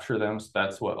recapture them. So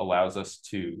that's what allows us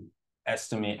to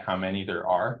estimate how many there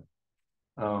are.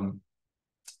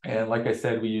 And like I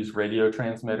said, we use radio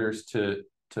transmitters to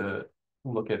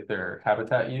look at their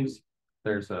habitat use.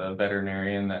 There's a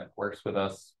veterinarian that works with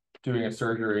us doing a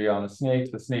surgery on the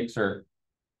snakes. The snakes are,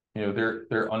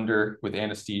 they're under with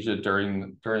anesthesia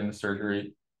during the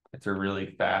surgery. It's a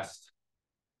really fast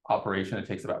operation. It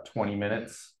takes about 20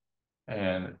 minutes.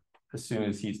 And as soon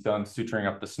as he's done suturing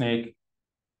up the snake,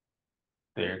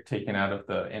 they're taken out of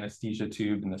the anesthesia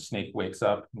tube and the snake wakes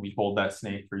up. We hold that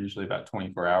snake for usually about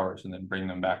 24 hours and then bring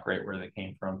them back right where they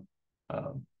came from.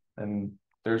 And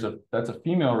that's a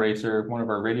female racer, one of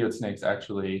our radioed snakes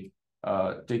actually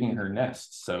digging her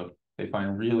nest. So they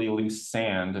find really loose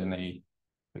sand and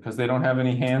because they don't have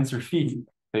any hands or feet,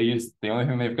 they use the only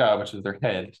thing they've got, which is their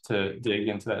head, to dig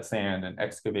into that sand and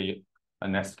excavate a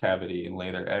nest cavity and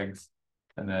lay their eggs,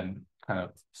 and then kind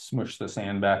of smush the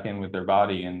sand back in with their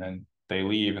body, and then they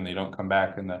leave and they don't come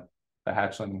back, and the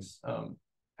hatchlings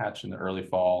hatch in the early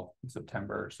fall in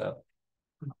September or so.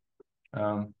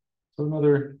 So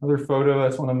another photo,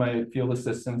 that's one of my field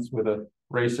assistants with a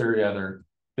racer. Yeah, they're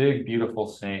big, beautiful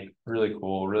snake, really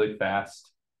cool, really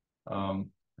fast.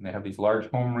 And they have these large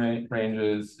home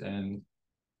ranges and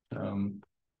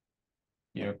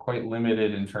quite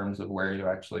limited in terms of where you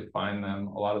actually find them.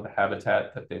 A lot of the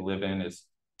habitat that they live in is,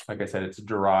 like I said, it's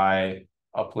dry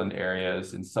upland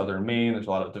areas in southern Maine. There's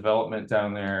a lot of development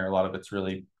down there. A lot of it's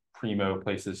really primo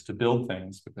places to build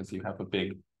things because you have a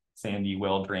big sandy,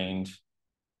 well-drained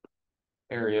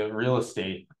area of real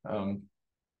estate.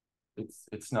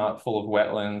 It's not full of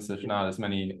wetlands. There's not as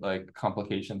many like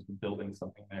complications with building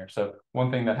something there. So one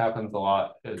thing that happens a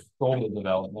lot is solar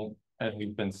development, and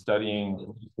we've been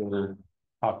studying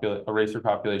a racer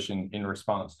population in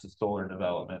response to solar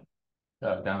development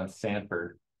down in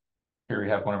Sanford. Here we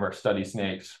have one of our study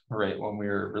snakes right when we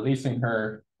were releasing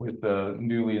her with the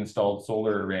newly installed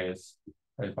solar arrays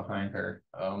right behind her.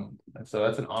 And so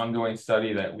that's an ongoing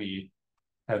study that we're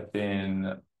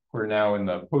now in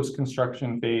the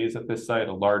post-construction phase at this site.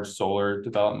 A large solar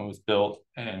development was built,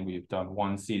 and we've done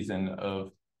one season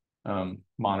of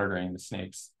monitoring the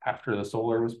snakes after the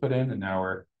solar was put in, and now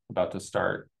we're about to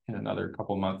start in another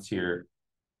couple months here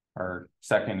our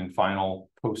second and final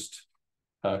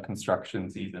post-construction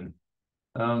season.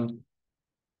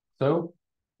 So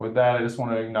with that, I just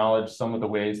want to acknowledge some of the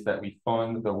ways that we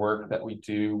fund the work that we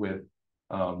do with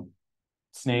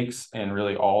snakes and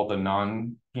really all the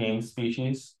non-game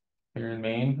species here in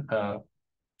Maine.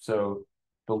 So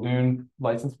the loon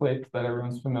license plate that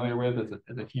everyone's familiar with is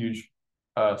a huge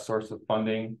source of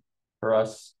funding for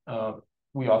us.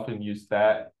 We often use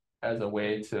that as a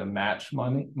way to match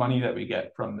money that we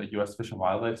get from the U.S. Fish and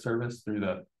Wildlife Service through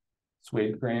the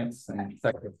SWADE grants and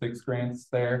Sector 6 grants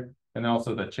there, and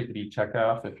also the chickadee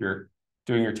checkoff. If you're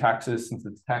doing your taxes, since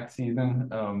it's tax season,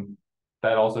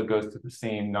 that also goes to the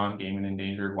same non-game and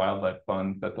endangered wildlife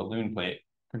fund that the loon plate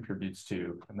contributes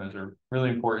to. And those are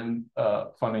really important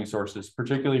funding sources,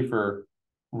 particularly for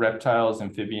reptiles,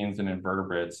 amphibians, and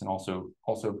invertebrates, and also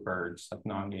birds, like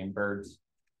non-game birds.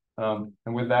 And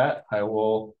with that, I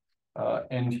will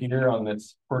end here on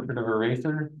this portrait of a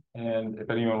racer. And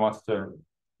if anyone wants to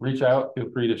reach out, feel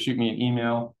free to shoot me an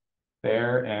email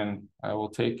there, and I will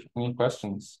take any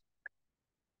questions.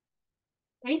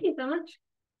 Thank you so much.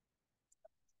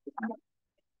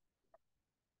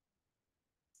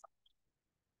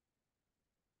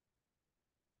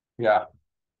 Yeah.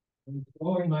 I was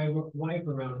throwing my wife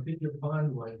around Pitcher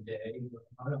Pond one day, we were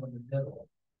out of the middle.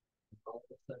 All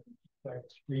of a sudden, she started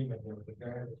screaming, there was a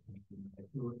rarest. I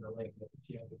threw her in the lake, but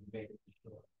she had to make it to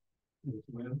shore. Did you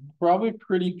swim? Probably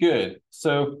pretty good.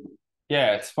 So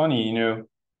yeah, it's funny, you know,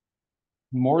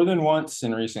 more than once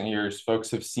in recent years,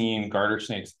 folks have seen garter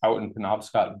snakes out in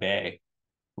Penobscot Bay,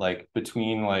 like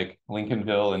between like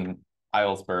Lincolnville and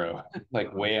Islesboro,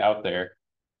 like way out there.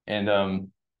 And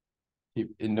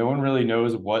no one really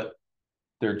knows what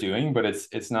they're doing, but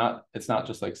it's not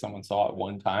just like someone saw it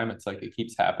one time. It's like it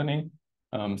keeps happening.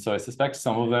 So I suspect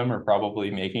some of them are probably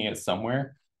making it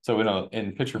somewhere. So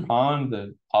in Pitcher Pond,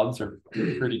 the odds are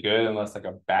pretty good unless like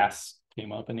a bass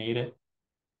came up and ate it.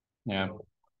 Yeah.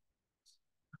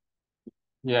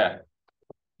 Yeah.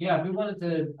 Yeah, we wanted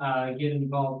to get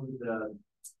involved with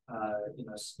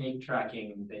the snake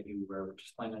tracking that you were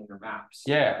displaying on your maps.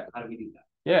 Yeah. How do we do that?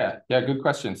 Yeah, good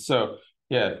question. So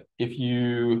yeah, if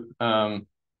you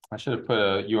I should have put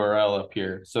a URL up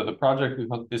here. So the project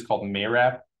is called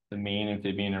MARAP, the Maine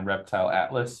Amphibian and Reptile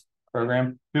Atlas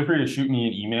program. Feel free to shoot me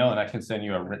an email and I can send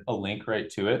you a link right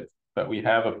to it. But we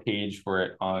have a page for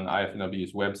it on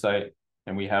IFNW's website,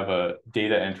 and we have a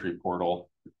data entry portal.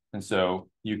 And so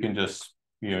you can just,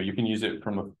 you can use it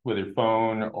with your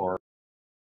phone or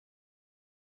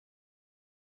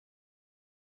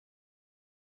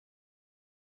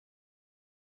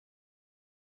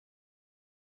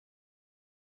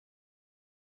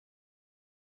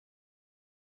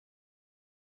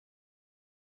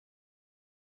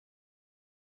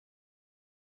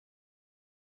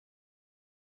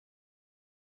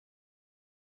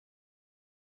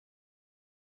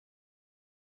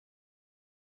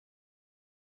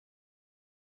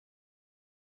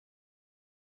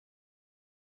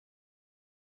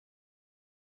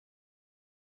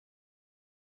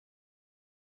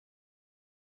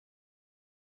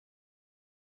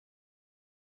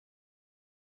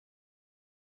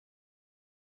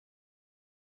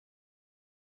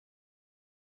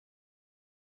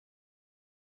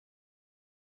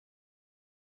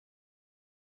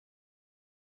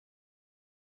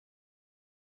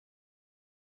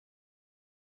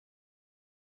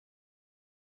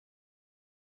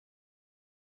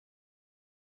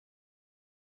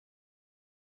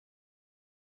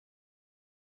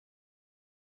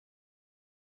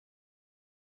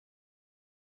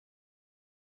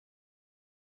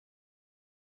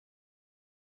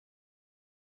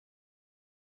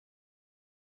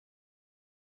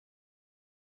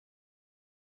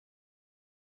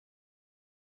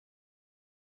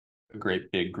a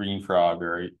great big green frog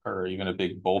or even a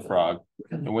big bullfrog.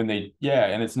 And and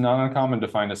it's not uncommon to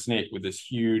find a snake with this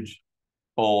huge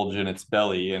bulge in its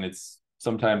belly, and it's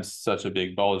sometimes such a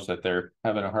big bulge that they're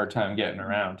having a hard time getting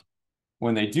around.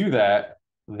 When they do that,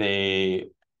 they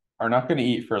are not going to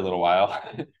eat for a little while.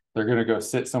 They're going to go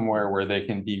sit somewhere where they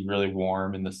can be really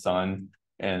warm in the sun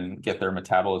and get their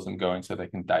metabolism going so they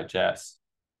can digest.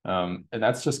 And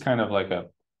that's just kind of like a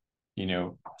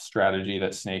strategy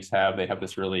that snakes have. They have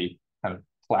this really kind of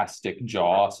plastic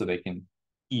jaw so they can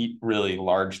eat really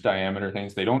large diameter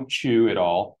things. They don't chew at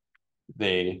all.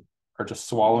 They are just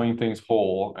swallowing things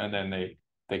whole, and then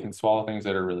they can swallow things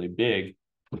that are really big,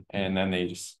 and then they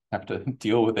just have to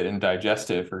deal with it and digest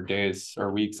it for days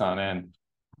or weeks on end.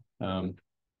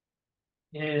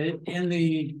 In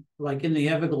the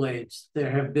Everglades, there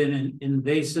have been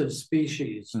invasive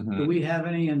species. Do we have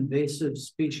any invasive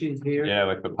species here? Yeah,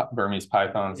 like the Burmese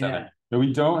pythons. Yeah. No,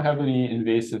 we don't have any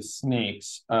invasive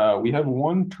snakes. We have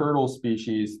one turtle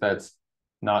species that's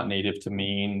not native to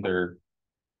Maine. They're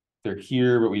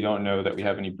here, but we don't know that we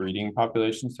have any breeding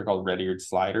populations. They're called red-eared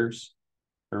sliders.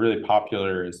 They're really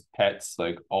popular as pets,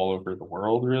 like all over the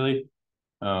world, really.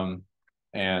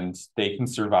 And they can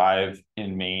survive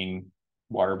in Maine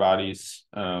water bodies.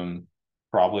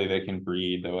 Probably they can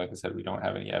breed, though, like I said, we don't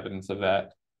have any evidence of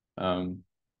that.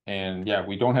 And yeah,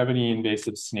 we don't have any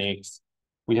invasive snakes.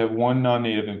 We have one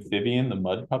non-native amphibian, the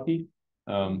mud puppy.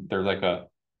 They're like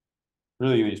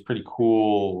really these pretty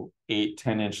cool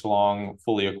 8-10 inch long,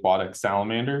 fully aquatic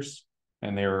salamanders.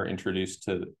 And they were introduced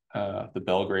to the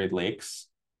Belgrade Lakes.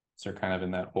 So they're kind of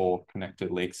in that whole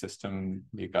connected lake system,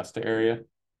 the Augusta area.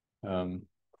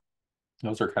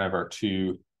 Those are kind of our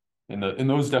two, and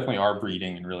those definitely are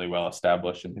breeding and really well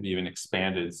established and have even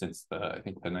expanded since I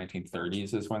think the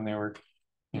 1930s is when they were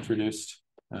introduced.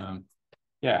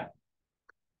 Yeah.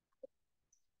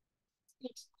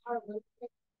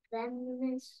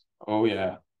 Oh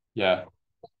yeah, yeah.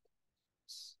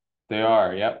 They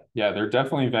are, yep. Yeah, they're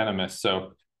definitely venomous.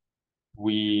 So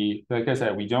like I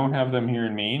said, we don't have them here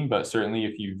in Maine, but certainly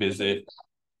if you visit,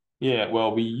 yeah,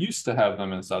 well, we used to have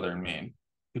them in southern Maine.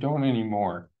 we don't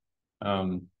anymore.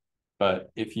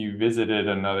 But if you visited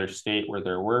another state where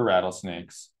there were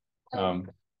rattlesnakes,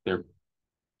 they're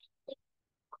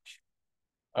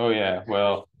oh yeah,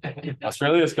 well,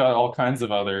 Australia's got all kinds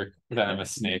of other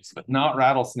venomous snakes, but not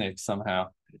rattlesnakes somehow.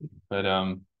 But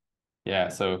yeah,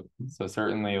 so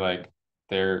certainly like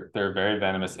they're very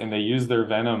venomous, and they use their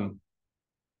venom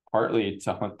partly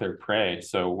to hunt their prey.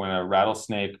 So when a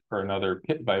rattlesnake or another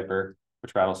pit viper,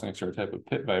 which rattlesnakes are a type of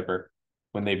pit viper,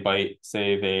 when they bite,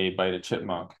 say they bite a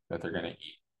chipmunk that they're going to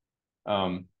eat,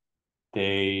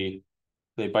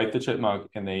 they bite the chipmunk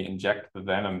and they inject the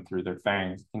venom through their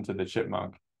fangs into the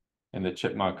chipmunk, and the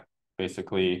chipmunk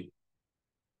basically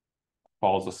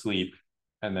falls asleep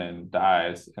and then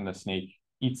dies, and the snake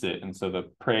eats it, and so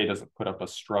the prey doesn't put up a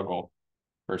struggle,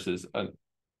 versus a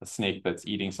snake that's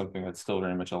eating something that's still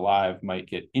very much alive might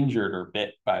get injured or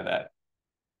bit by that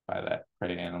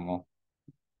prey animal.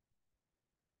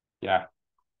 Yeah.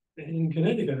 In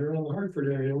Connecticut, around the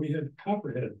Hartford area, we had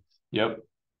copperheads. Yep.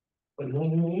 But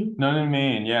none in Maine? None in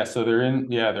Maine. Yeah. So they're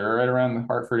right around the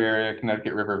Hartford area,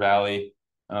 Connecticut River Valley.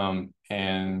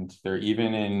 And they're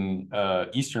even in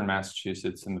eastern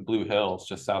Massachusetts in the Blue Hills,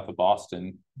 just south of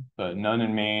Boston, but none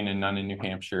in Maine and none in New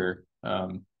Hampshire.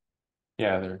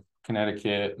 Yeah, they're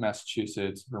Connecticut,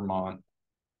 Massachusetts, Vermont.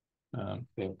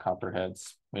 They have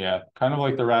copperheads. Yeah, kind of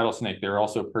like the rattlesnake. They're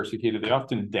also persecuted. They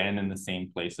often den in the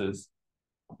same places.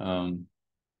 Yeah,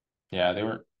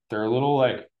 they're a little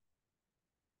like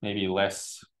maybe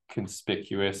less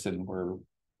conspicuous and were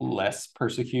less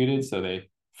persecuted, so they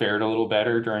fared a little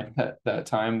better during that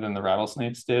time than the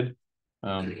rattlesnakes did.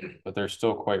 But they're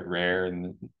still quite rare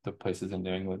in the places in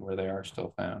New England where they are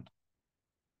still found.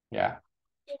 Yeah.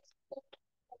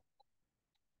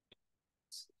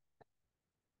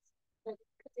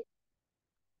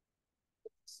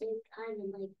 Same time,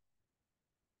 and like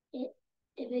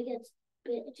if it gets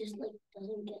bit, it just like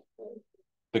doesn't get hurt.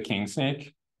 The king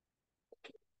snake?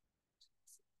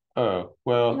 Oh,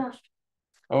 well,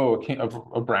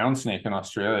 a brown snake in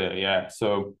Australia. Yeah.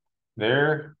 So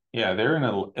they're in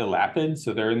a elapid.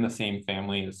 So they're in the same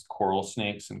family as coral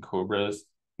snakes and cobras.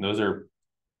 And those are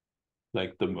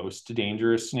like the most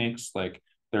dangerous snakes. Like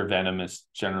their venom is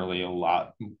generally a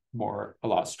lot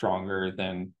stronger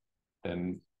than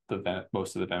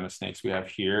most of the venomous snakes we have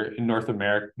here in North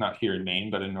America, not here in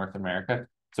Maine, but in North America.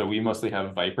 So we mostly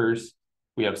have vipers.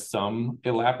 We have some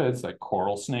elapids like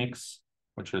coral snakes,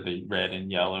 which are the red and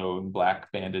yellow and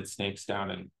black banded snakes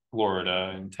down in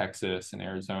Florida and Texas and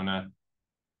Arizona.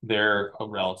 They're a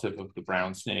relative of the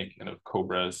brown snake and of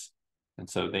cobras. And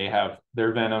so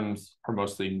their venoms are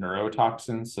mostly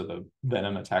neurotoxins. So the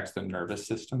venom attacks the nervous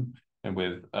system. And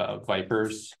with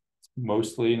vipers,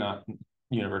 mostly, not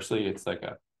universally, it's like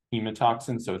a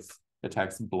hematoxin. So it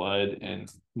attacks blood and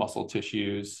muscle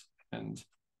tissues. And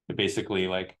basically,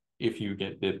 like if you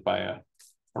get bit by a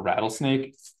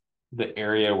rattlesnake, the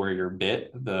area where you're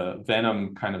bit, the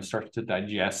venom kind of starts to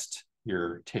digest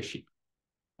your tissue,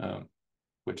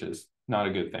 which is not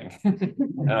a good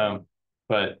thing.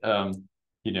 But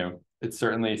it's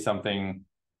certainly something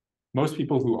most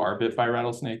people who are bit by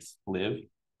rattlesnakes live,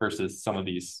 versus some of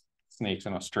these snakes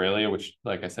in Australia, which,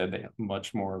 like I said, they have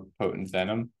much more potent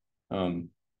venom.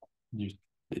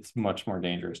 It's much more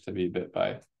dangerous to be bit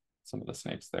by some of the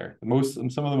snakes there.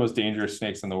 Some of the most dangerous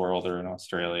snakes in the world are in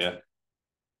Australia.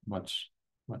 Much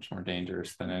more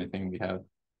dangerous than anything we have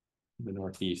in the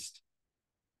Northeast.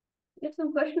 We have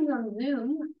some questions on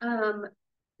Zoom.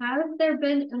 Has there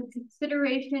been a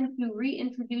consideration to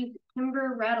reintroduce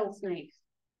timber rattlesnakes?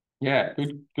 Yeah,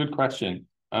 good question.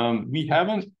 We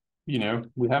haven't,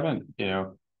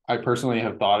 I personally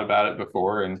have thought about it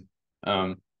before, and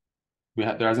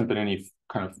there hasn't been any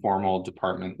kind of formal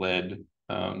department-led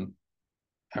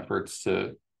efforts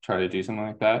to try to do something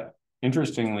like that.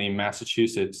 Interestingly,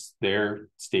 Massachusetts, their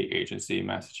state agency,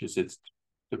 Massachusetts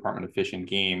Department of Fish and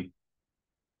Game,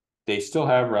 they still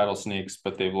have rattlesnakes,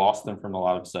 but they've lost them from a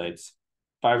lot of sites.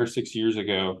 5 or 6 years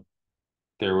ago,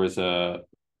 there was a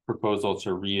proposal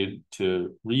to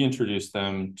reintroduce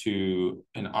them to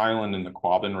an island in the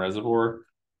Quabbin Reservoir,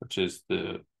 which is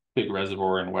the big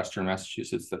reservoir in western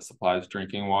Massachusetts that supplies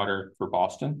drinking water for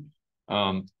Boston.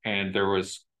 And there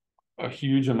was a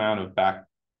huge amount of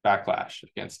backlash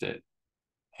against it.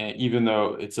 And even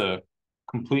though it's a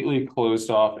completely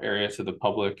closed off area to the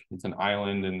public, it's an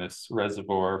island in this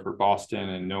reservoir for Boston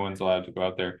and no one's allowed to go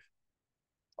out there,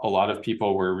 a lot of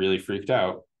people were really freaked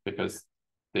out because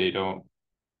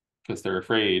they're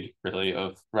afraid really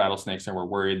of rattlesnakes, and were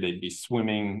worried they'd be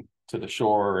swimming to the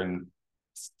shore and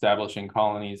establishing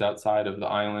colonies outside of the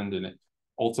island. And it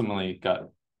ultimately got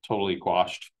totally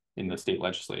quashed in the state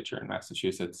legislature in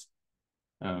Massachusetts.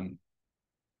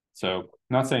 So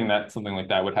not saying that something like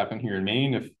that would happen here in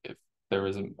Maine if there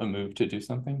was a move to do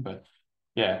something, but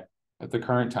yeah, at the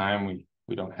current time,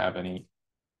 we don't have any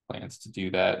plans to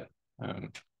do that.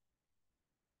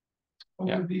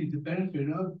 What would be the benefit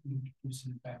of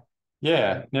introducing that?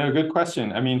 Yeah, no, good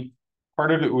question. I mean,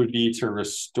 part of it would be to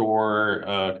restore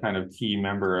a kind of key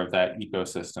member of that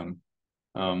ecosystem.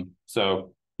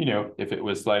 So, you know, if it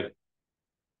was like,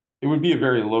 it would be a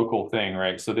very local thing,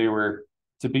 right? So they were,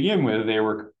 to begin with, they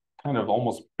were kind of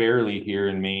almost barely here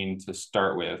in Maine to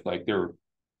start with. Like they're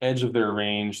edge of their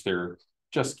range, they're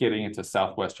just getting into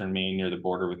southwestern Maine near the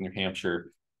border with New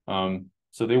Hampshire.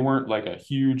 So they weren't like a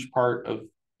huge part of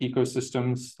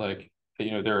ecosystems. Like,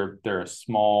 you know, they're a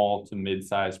small to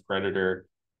mid-sized predator.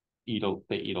 They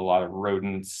eat a lot of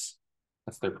rodents.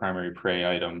 That's their primary prey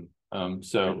item.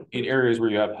 So in areas where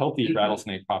you have healthy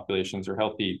rattlesnake populations or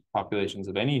healthy populations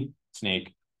of any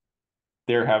snake,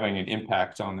 they're having an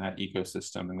impact on that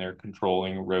ecosystem, and they're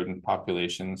controlling rodent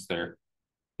populations. They're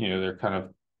kind of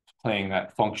playing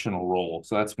that functional role.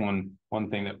 So that's one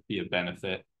thing that would be a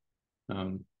benefit.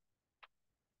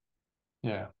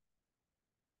 Yeah.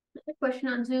 The question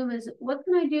on Zoom is, what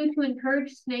can I do to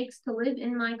encourage snakes to live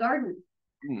in my garden?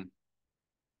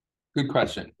 Good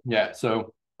question. Yeah,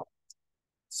 so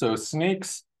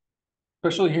snakes,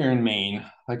 especially here in Maine,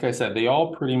 like I said, they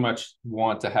all pretty much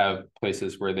want to have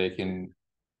places where they can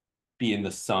be in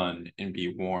the sun and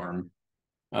be warm.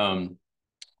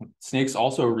 Snakes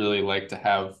also really like to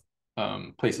have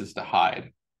places to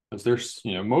hide, because they're,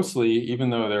 you know, mostly, even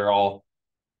though they're all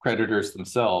predators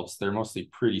themselves, they're mostly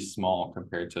pretty small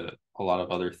compared to a lot of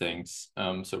other things.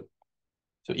 So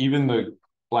even the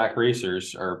black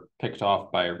racers are picked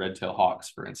off by red-tailed hawks,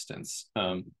 for instance.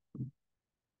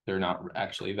 They're not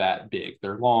actually that big.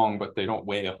 They're long, but they don't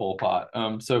weigh a whole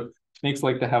lot. So snakes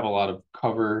like to have a lot of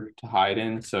cover to hide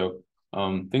in. So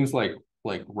things like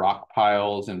rock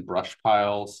piles and brush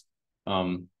piles,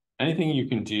 anything you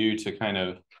can do to kind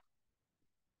of,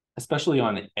 especially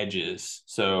on edges.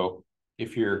 So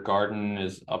if your garden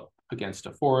is up against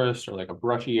a forest or like a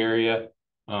brushy area,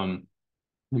 the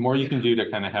more you can do to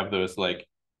kind of have those like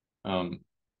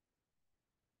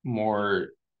more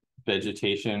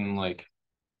vegetation, like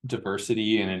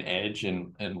diversity and an edge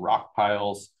and rock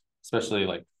piles, especially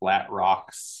like flat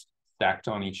rocks stacked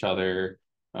on each other,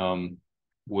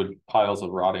 wood piles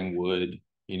of rotting wood,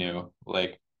 you know,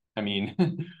 like, I mean,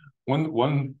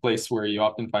 one place where you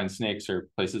often find snakes are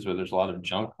places where there's a lot of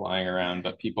junk lying around,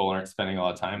 but people aren't spending a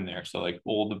lot of time there. So like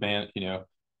old abandoned, you know,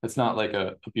 it's not like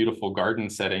a beautiful garden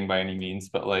setting by any means,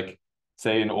 but like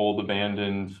say an old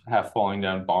abandoned half falling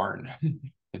down barn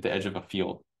at the edge of a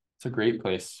field. It's a great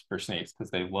place for snakes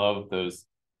because they love those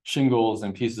shingles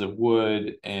and pieces of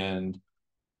wood, and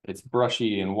it's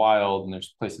brushy and wild, and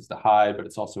there's places to hide, but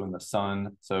it's also in the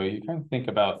sun. So you kind of think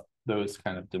about those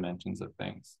kind of dimensions of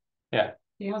things. Yeah.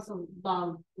 You also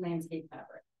love landscape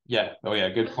fabric. Yeah. Oh yeah.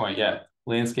 Good point. Yeah.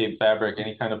 Landscape fabric,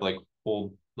 any kind of like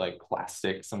old like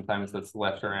plastic sometimes that's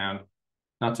left around.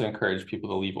 Not to encourage people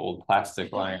to leave old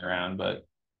plastic lying around, but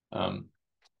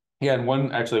yeah, and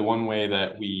one way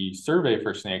that we survey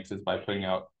for snakes is by putting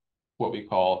out what we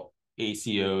call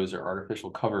ACOs, or artificial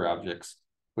cover objects,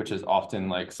 which is often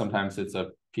like, sometimes it's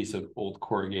a piece of old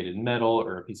corrugated metal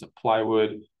or a piece of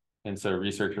plywood. And so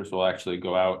researchers will actually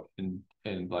go out and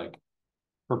like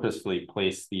purposefully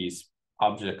place these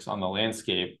objects on the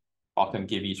landscape, often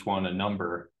give each one a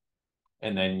number.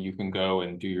 And then you can go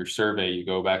and do your survey. You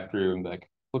go back through and like,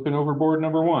 looking over board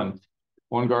number one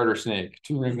garter snake,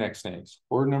 2 ringneck snakes,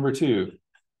 board number 2,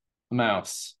 a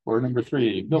mouse, board number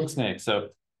 3, milk snake. So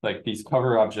like these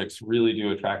cover objects really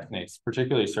do attract snakes,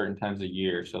 particularly certain times of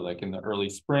year. So like in the early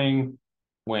spring,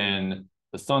 when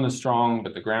the sun is strong,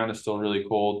 but the ground is still really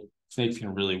cold, snakes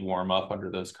can really warm up under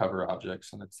those cover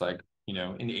objects. And it's like, you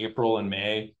know, in April and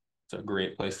May, it's a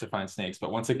great place to find snakes.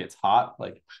 But once it gets hot,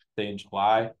 like say in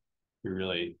July, you're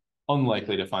really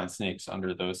unlikely to find snakes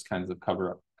under those kinds of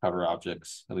cover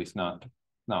objects, at least not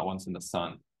ones in the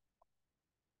sun.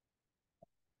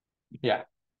 Yeah.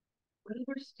 What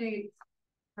other states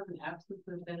have an absence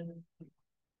of venomous?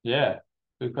 Yeah,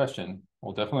 good question.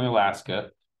 Well, definitely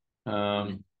Alaska.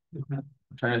 I'm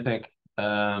trying to think.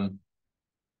 Not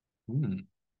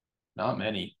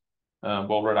many.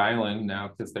 Well, Rhode Island now,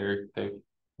 because they've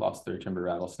lost their timber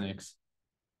rattlesnakes.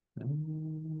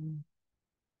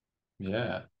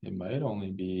 Yeah, it might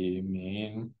only be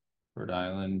Maine, Rhode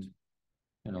Island,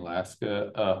 and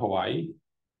Alaska. Hawaii.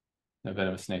 No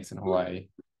venomous snakes in Hawaii.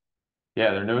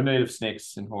 Yeah, there are no native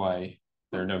snakes in Hawaii.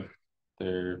 Yeah,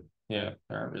 there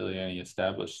aren't really any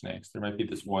established snakes. There might be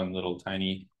this one little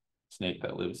tiny snake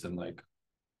that lives in like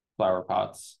flower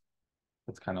pots.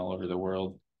 that's kind of all over the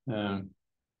world. Yeah,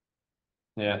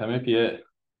 that might be it.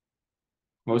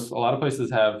 A lot of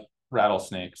places have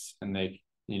rattlesnakes, and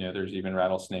there's even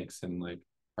rattlesnakes in like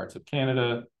parts of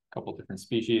Canada, a couple different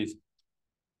species.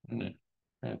 I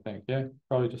think, yeah,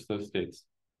 probably just those states.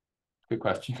 Good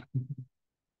question.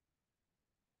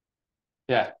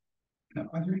 Yeah. Now,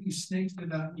 are there any snakes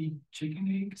that eat chicken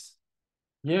eggs?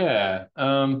 Yeah.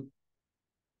 In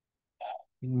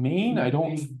Maine, I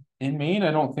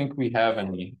don't think we have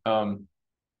any.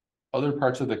 Other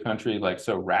parts of the country, like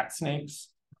rat snakes,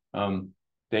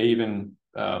 they even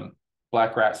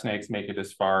black rat snakes make it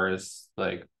as far as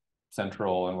like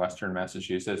central and western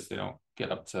Massachusetts. They don't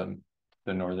get up to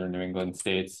the northern New England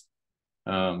states.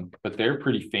 But they're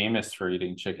pretty famous for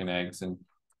eating chicken eggs. And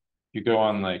you go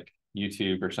on like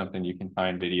YouTube or something, you can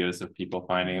find videos of people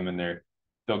finding them, and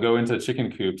they'll go into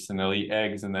chicken coops and they'll eat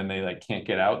eggs, and then they like can't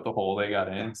get out the hole they got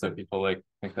in. So people like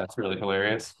think that's really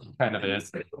hilarious. Kind of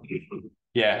is.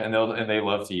 Yeah, and they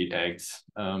love to eat eggs.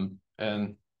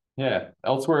 And yeah,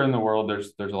 elsewhere in the world,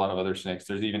 there's a lot of other snakes.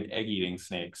 There's even egg-eating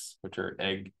snakes, which are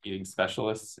egg-eating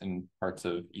specialists in parts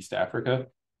of East Africa,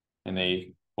 and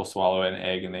they will swallow an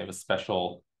egg, and they have a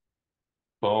special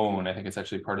bone. I think it's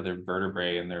actually part of their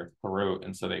vertebrae in their throat,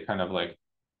 and so they kind of like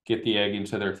get the egg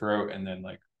into their throat and then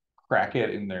like crack it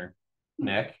in their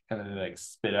neck, and then they like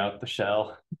spit out the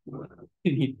shell and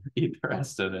eat the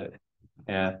rest of it.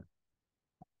 Yeah.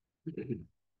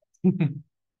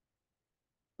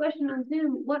 Question on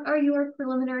Zoom: what are your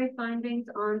preliminary findings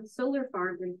on solar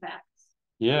farms and facts?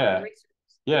 Yeah.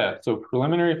 So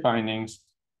preliminary findings,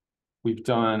 we've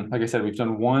done, like I said, we've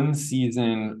done one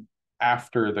season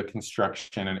after the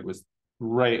construction, and it was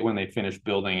right when they finished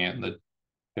building it, and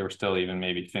they were still even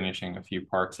maybe finishing a few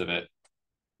parts of it.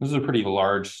 This is a pretty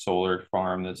large solar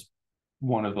farm. That's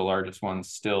one of the largest ones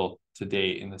still to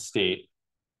date in the state.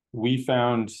 We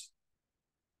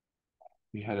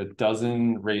had a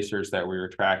dozen racers that we were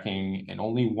tracking, and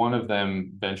only one of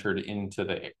them ventured into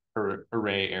the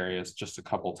array areas just a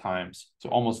couple times. So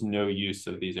almost no use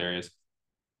of these areas.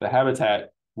 The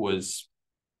habitat was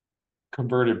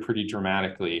converted pretty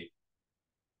dramatically.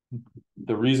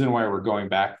 The reason why we're going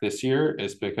back this year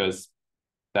is because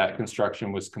that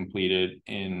construction was completed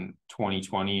in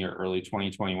 2020 or early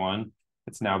 2021.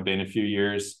 It's now been a few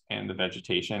years, and the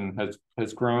vegetation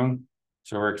has grown.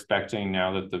 So we're expecting,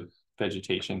 now that the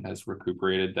vegetation has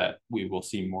recuperated, that we will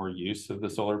see more use of the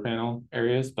solar panel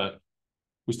areas, but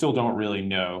we still don't really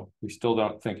know. We still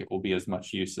don't think it will be as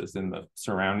much use as in the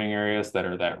surrounding areas that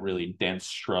are that really dense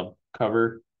shrub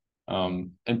cover.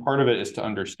 And part of it is to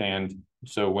understand,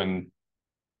 so when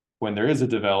there is a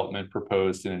development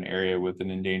proposed in an area with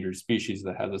an endangered species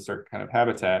that has a certain kind of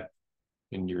habitat,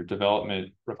 and your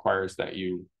development requires that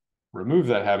you remove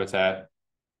that habitat,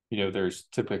 there's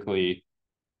typically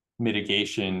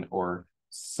mitigation or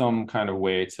some kind of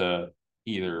way to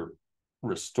either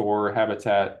restore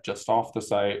habitat just off the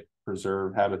site,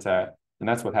 preserve habitat. And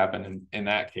that's what happened in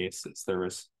that case. There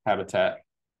was habitat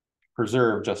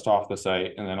preserved just off the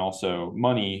site, and then also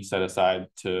money set aside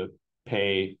to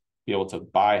be able to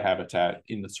buy habitat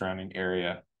in the surrounding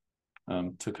area,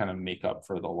 to kind of make up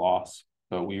for the loss.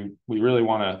 But we really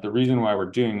want to, the reason why we're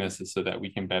doing this is so that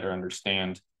we can better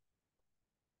understand.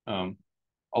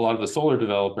 A lot of the solar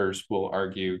developers will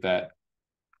argue that,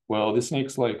 well, the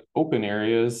snakes like open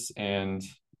areas and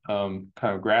kind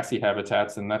of grassy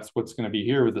habitats, and that's what's going to be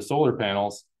here with the solar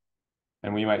panels.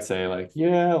 And we might say like,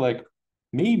 yeah, like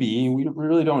maybe we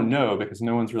really don't know, because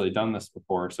no one's really done this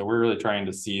before. So we're really trying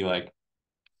to see like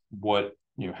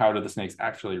how do the snakes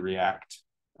actually react?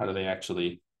 How do they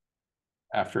actually,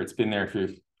 after it's been there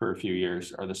for a few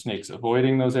years, are the snakes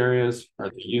avoiding those areas? Are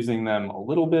they using them a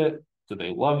little bit? Do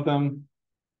they love them?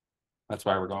 That's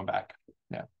why we're going back.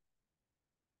 Yeah.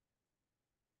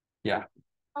 Yeah.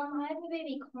 I have a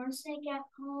baby corn snake at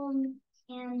home,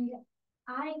 and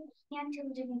I can't tell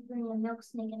the difference between a milk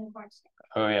snake and a corn snake.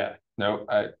 Oh yeah. No,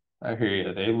 I hear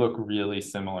you. They look really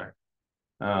similar.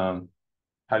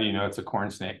 How do you know it's a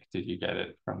corn snake? Did you get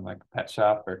it from like a pet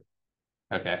shop or?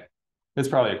 Okay. It's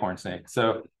probably a corn snake.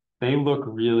 So they look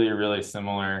really, really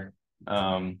similar.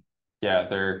 Yeah,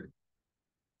 they're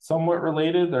somewhat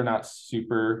related. They're not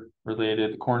super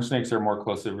related. The corn snakes are more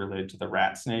closely related to the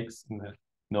rat snakes, and the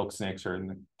milk snakes are in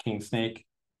the king snake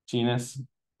genus.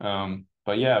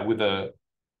 But yeah, with a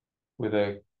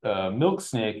milk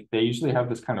snake, they usually have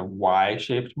this kind of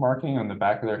Y-shaped marking on the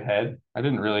back of their head. I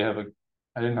didn't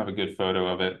have a good photo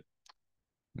of it.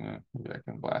 Yeah, maybe I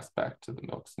can blast back to the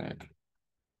milk snake.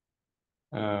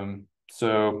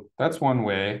 So that's one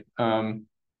way.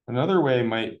 Another way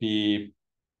might be,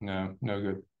 no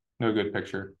good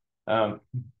picture.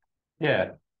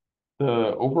 Yeah,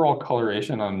 The overall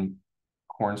coloration on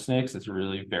corn snakes is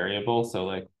really variable. So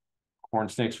like corn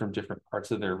snakes from different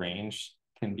parts of their range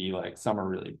can be like, some are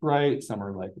really bright, some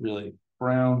are like really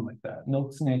brown, like that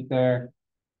milk snake there.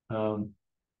 But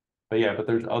yeah, but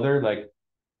there's other, like,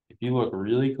 if you look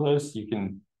really close, you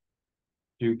can,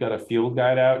 if you've got a field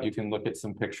guide out, you can look at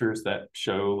some pictures that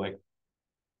show like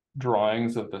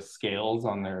drawings of the scales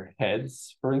on their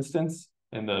heads, for instance,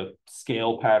 and the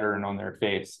scale pattern on their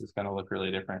face is going to look really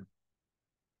different.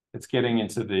 It's getting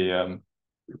into the,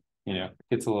 you know, it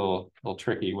gets a little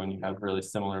tricky when you have really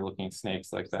similar looking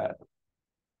snakes like that.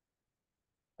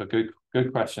 But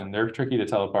good question. They're tricky to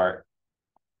tell apart.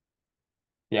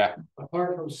 Yeah.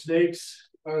 Apart from snakes,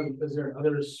 is there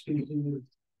other species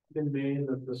in Maine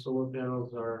that the solar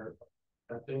panels are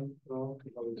affecting?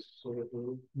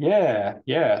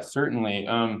 Yeah, certainly.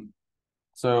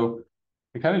 So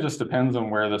it kind of just depends on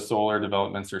where the solar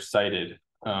developments are sited.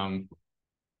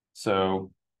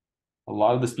 So a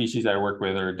lot of the species I work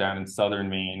with are down in southern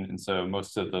Maine, and so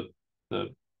most of the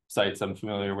sites I'm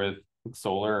familiar with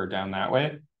solar are down that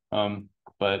way.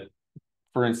 But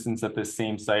for instance, at this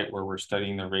same site where we're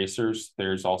studying the racers,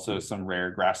 there's also some rare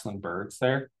grassland birds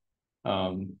there,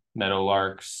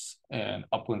 meadowlarks and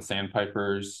upland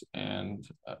sandpipers and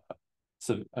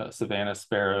savanna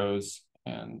sparrows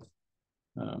and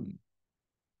yeah,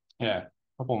 a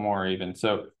couple more even.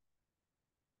 So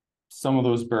some of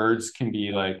those birds can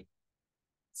be like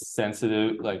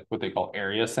sensitive, like what they call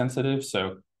area sensitive.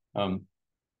 So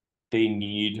they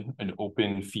need an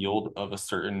open field of a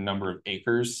certain number of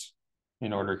acres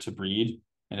in order to breed.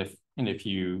 And if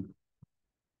you,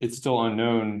 it's still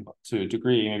unknown to a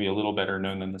degree, maybe a little better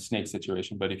known than the snake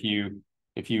situation, but if you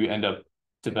end up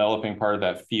developing part of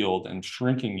that field and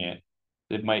shrinking it,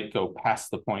 it might go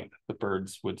past the point that the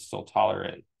birds would still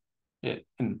tolerate it.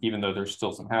 And even though there's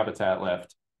still some habitat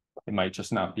left, it might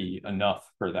just not be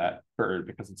enough for that bird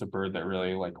because it's a bird that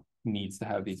really like needs to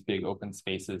have these big open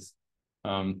spaces.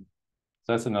 So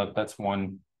that's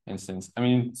one instance. I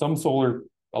mean,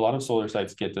 a lot of solar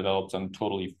sites get developed on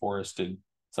totally forested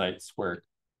sites where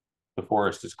the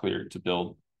forest is cleared to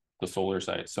build the solar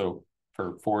site. So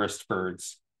for forest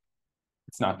birds,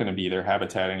 it's not going to be their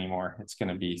habitat anymore. It's going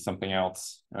to be something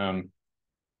else.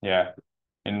 Yeah.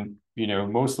 And, you know,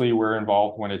 mostly we're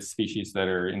involved when it's species that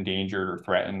are endangered or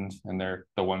threatened, and they're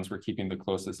the ones we're keeping the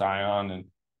closest eye on.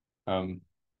 And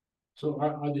so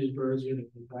are these birds getting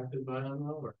impacted by them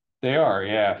though? Or? They are,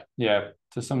 yeah,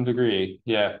 to some degree,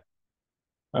 yeah.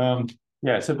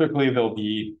 Yeah, typically there'll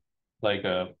be like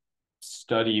a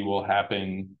study will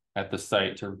happen at the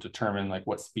site to determine like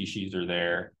what species are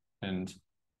there, and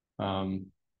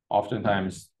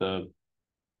oftentimes the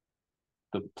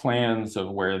plans of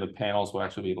where the panels will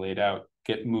actually be laid out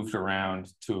get moved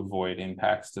around to avoid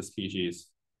impacts to species.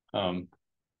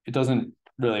 It doesn't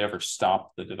really ever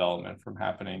stop the development from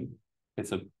happening.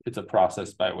 It's a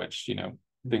process by which, you know,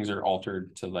 things are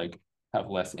altered to like have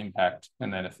less impact.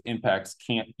 And then if impacts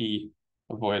can't be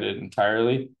avoided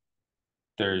entirely,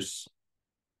 there's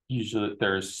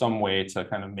some way to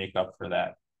kind of make up for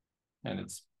that. And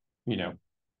it's, you know,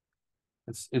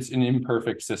 it's an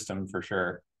imperfect system for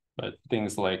sure, but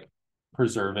things like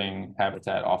preserving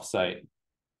habitat offsite,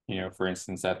 you know, for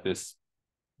instance, at this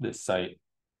site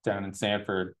down in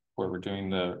Sanford, where we're doing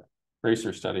the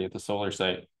racer study at the solar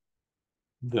site,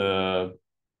 the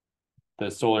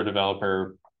solar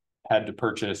developer had to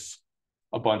purchase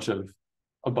a bunch of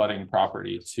abutting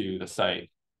property to the site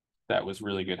that was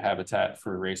really good habitat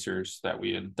for racers that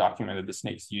we had documented the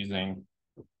snakes using.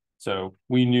 So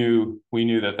we knew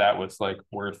that was like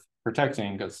worth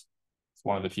protecting because it's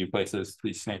one of the few places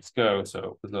these snakes go.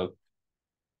 So it was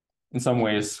in some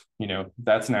ways, you know,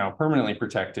 that's now permanently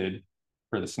protected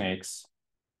for the snakes.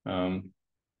 But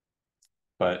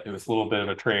it was a little bit of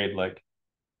a trade, like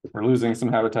we're losing some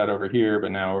habitat over here,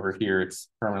 but now over here it's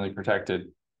permanently protected.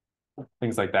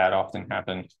 Things like that often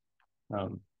happen. I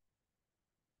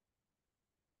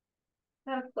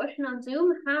have a question on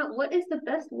Zoom. What is the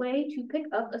best way to pick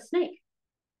up a snake?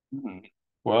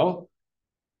 Well,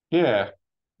 yeah,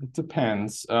 it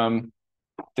depends.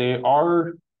 They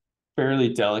are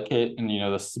fairly delicate, and you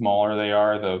know, the smaller they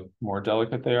are, the more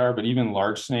delicate they are. But even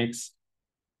large snakes,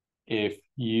 if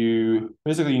you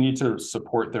need to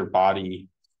support their body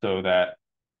so that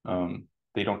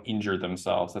they don't injure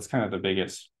themselves. That's kind of the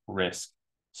biggest risk.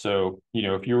 So, you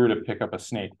know, if you were to pick up a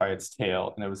snake by its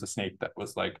tail and it was a snake that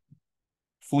was like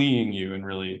fleeing you and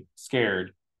really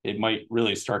scared, it might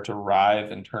really start to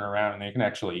writhe and turn around, and they can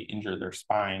actually injure their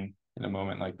spine in a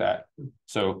moment like that.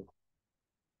 So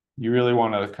you really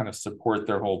want to kind of support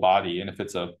their whole body. And if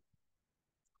it's a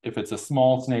if it's a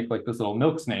small snake like this little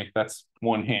milk snake, that's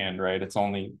one hand, right? It's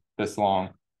only this long.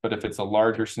 But if it's a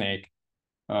larger snake,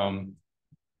 you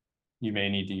may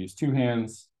need to use two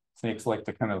hands. Snakes like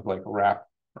to kind of like wrap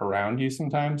around you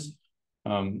sometimes.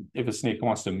 If a snake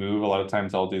wants to move, a lot of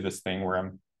times I'll do this thing where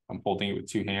I'm holding it with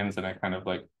two hands and I kind of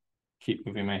like keep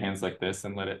moving my hands like this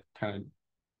and let it kind of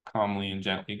calmly and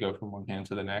gently go from one hand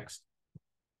to the next.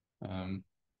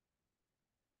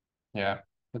 Yeah,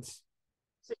 that's.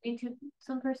 So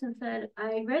some person said,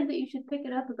 I read that you should pick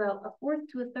it up about a fourth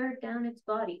to a third down its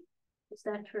body. Is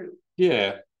that true?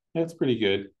 Yeah, that's pretty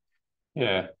good.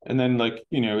 Yeah, and then like,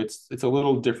 you know, it's a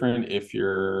little different if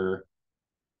you're,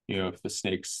 you know, if the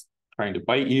snake's trying to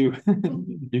bite you,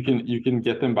 you can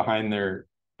get them behind their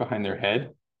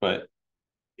head, but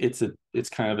it's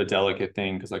kind of a delicate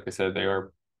thing because like I said, they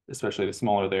are, especially the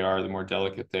smaller they are, the more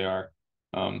delicate they are.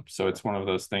 So it's one of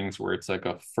those things where it's like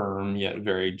a firm yet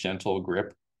very gentle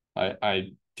grip.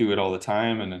 I do it all the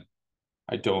time, and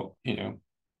I don't, you know,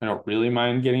 I don't really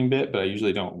mind getting bit, but I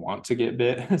usually don't want to get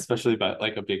bit, especially by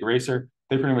like a big racer.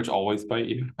 They pretty much always bite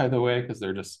you, by the way, because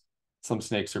they're just, some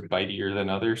snakes are bitier than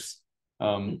others.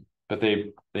 But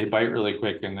they bite really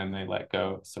quick and then they let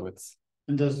go. So it's.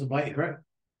 And does the bite hurt?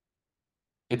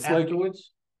 It's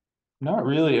afterwards? Like, not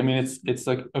really. I mean, it's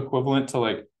like equivalent to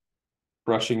like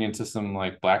brushing into some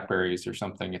like blackberries or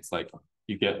something. It's like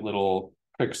you get little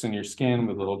pricks in your skin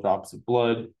with little drops of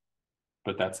blood,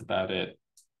 but that's about it.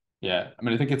 Yeah, I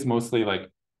mean, I think it's mostly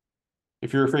like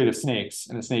if you're afraid of snakes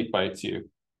and a snake bites you,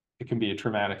 it can be a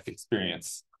traumatic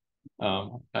experience.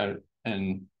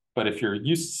 But if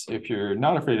you're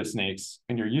not afraid of snakes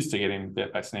and you're used to getting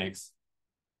bit by snakes,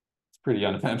 it's pretty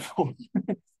uneventful.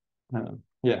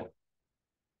 Yeah.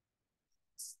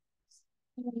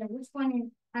 Which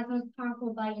one has most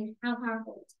powerful bite and how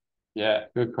powerful? Yeah,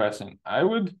 good question. I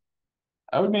would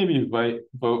maybe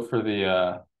vote for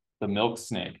the milk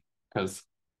snake, because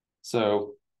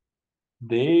so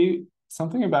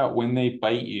something about when they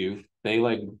bite you, they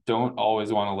like don't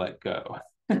always want to let go.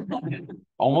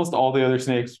 Almost all the other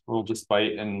snakes will just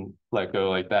bite and let go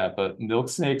like that, but milk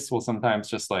snakes will sometimes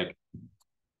just like,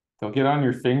 they'll get on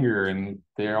your finger and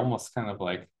they're almost kind of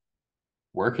like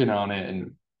working on it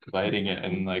and biting it,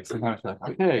 and like sometimes you're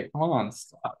like, okay, come on,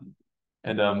 stop.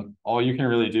 And all you can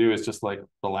really do is just like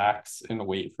relax and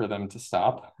wait for them to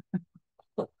stop.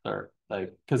 Or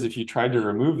like, because if you tried to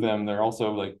remove them, they're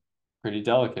also like pretty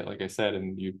delicate, like I said,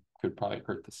 and you could probably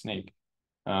hurt the snake.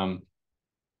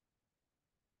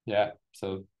 Yeah,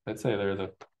 so I'd say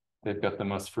they've got the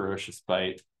most ferocious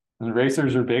bite. And the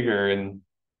racers are bigger and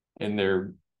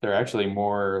they're actually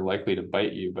more likely to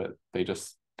bite you, but they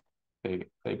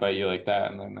bite you like that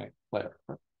and then they let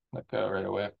go right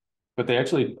away. But they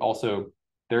actually also,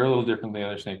 they're a little different than the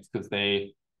other snakes because they're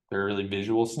a really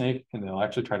visual snake and they'll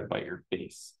actually try to bite your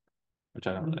face, which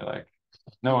I don't really like.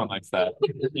 No one likes that,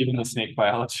 even the snake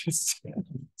biologists.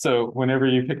 So whenever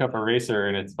you pick up a racer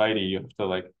and it's bitey, you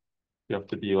have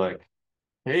to be like,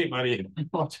 hey buddy,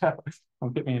 watch out,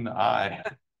 don't get me in the eye.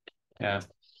 Yeah.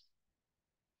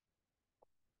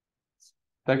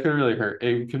 That could really hurt.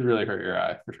 It could really hurt your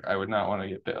eye for sure. I would not want to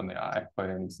get bit on the eye by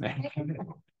any snake.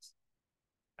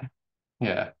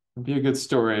 Yeah, it'd be a good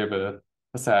story of a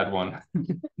sad one. I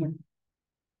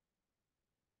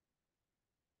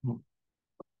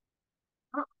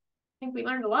think we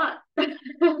learned a lot.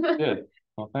 Good.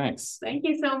 Well, thanks. Thank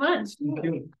you so much. Thank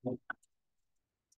you.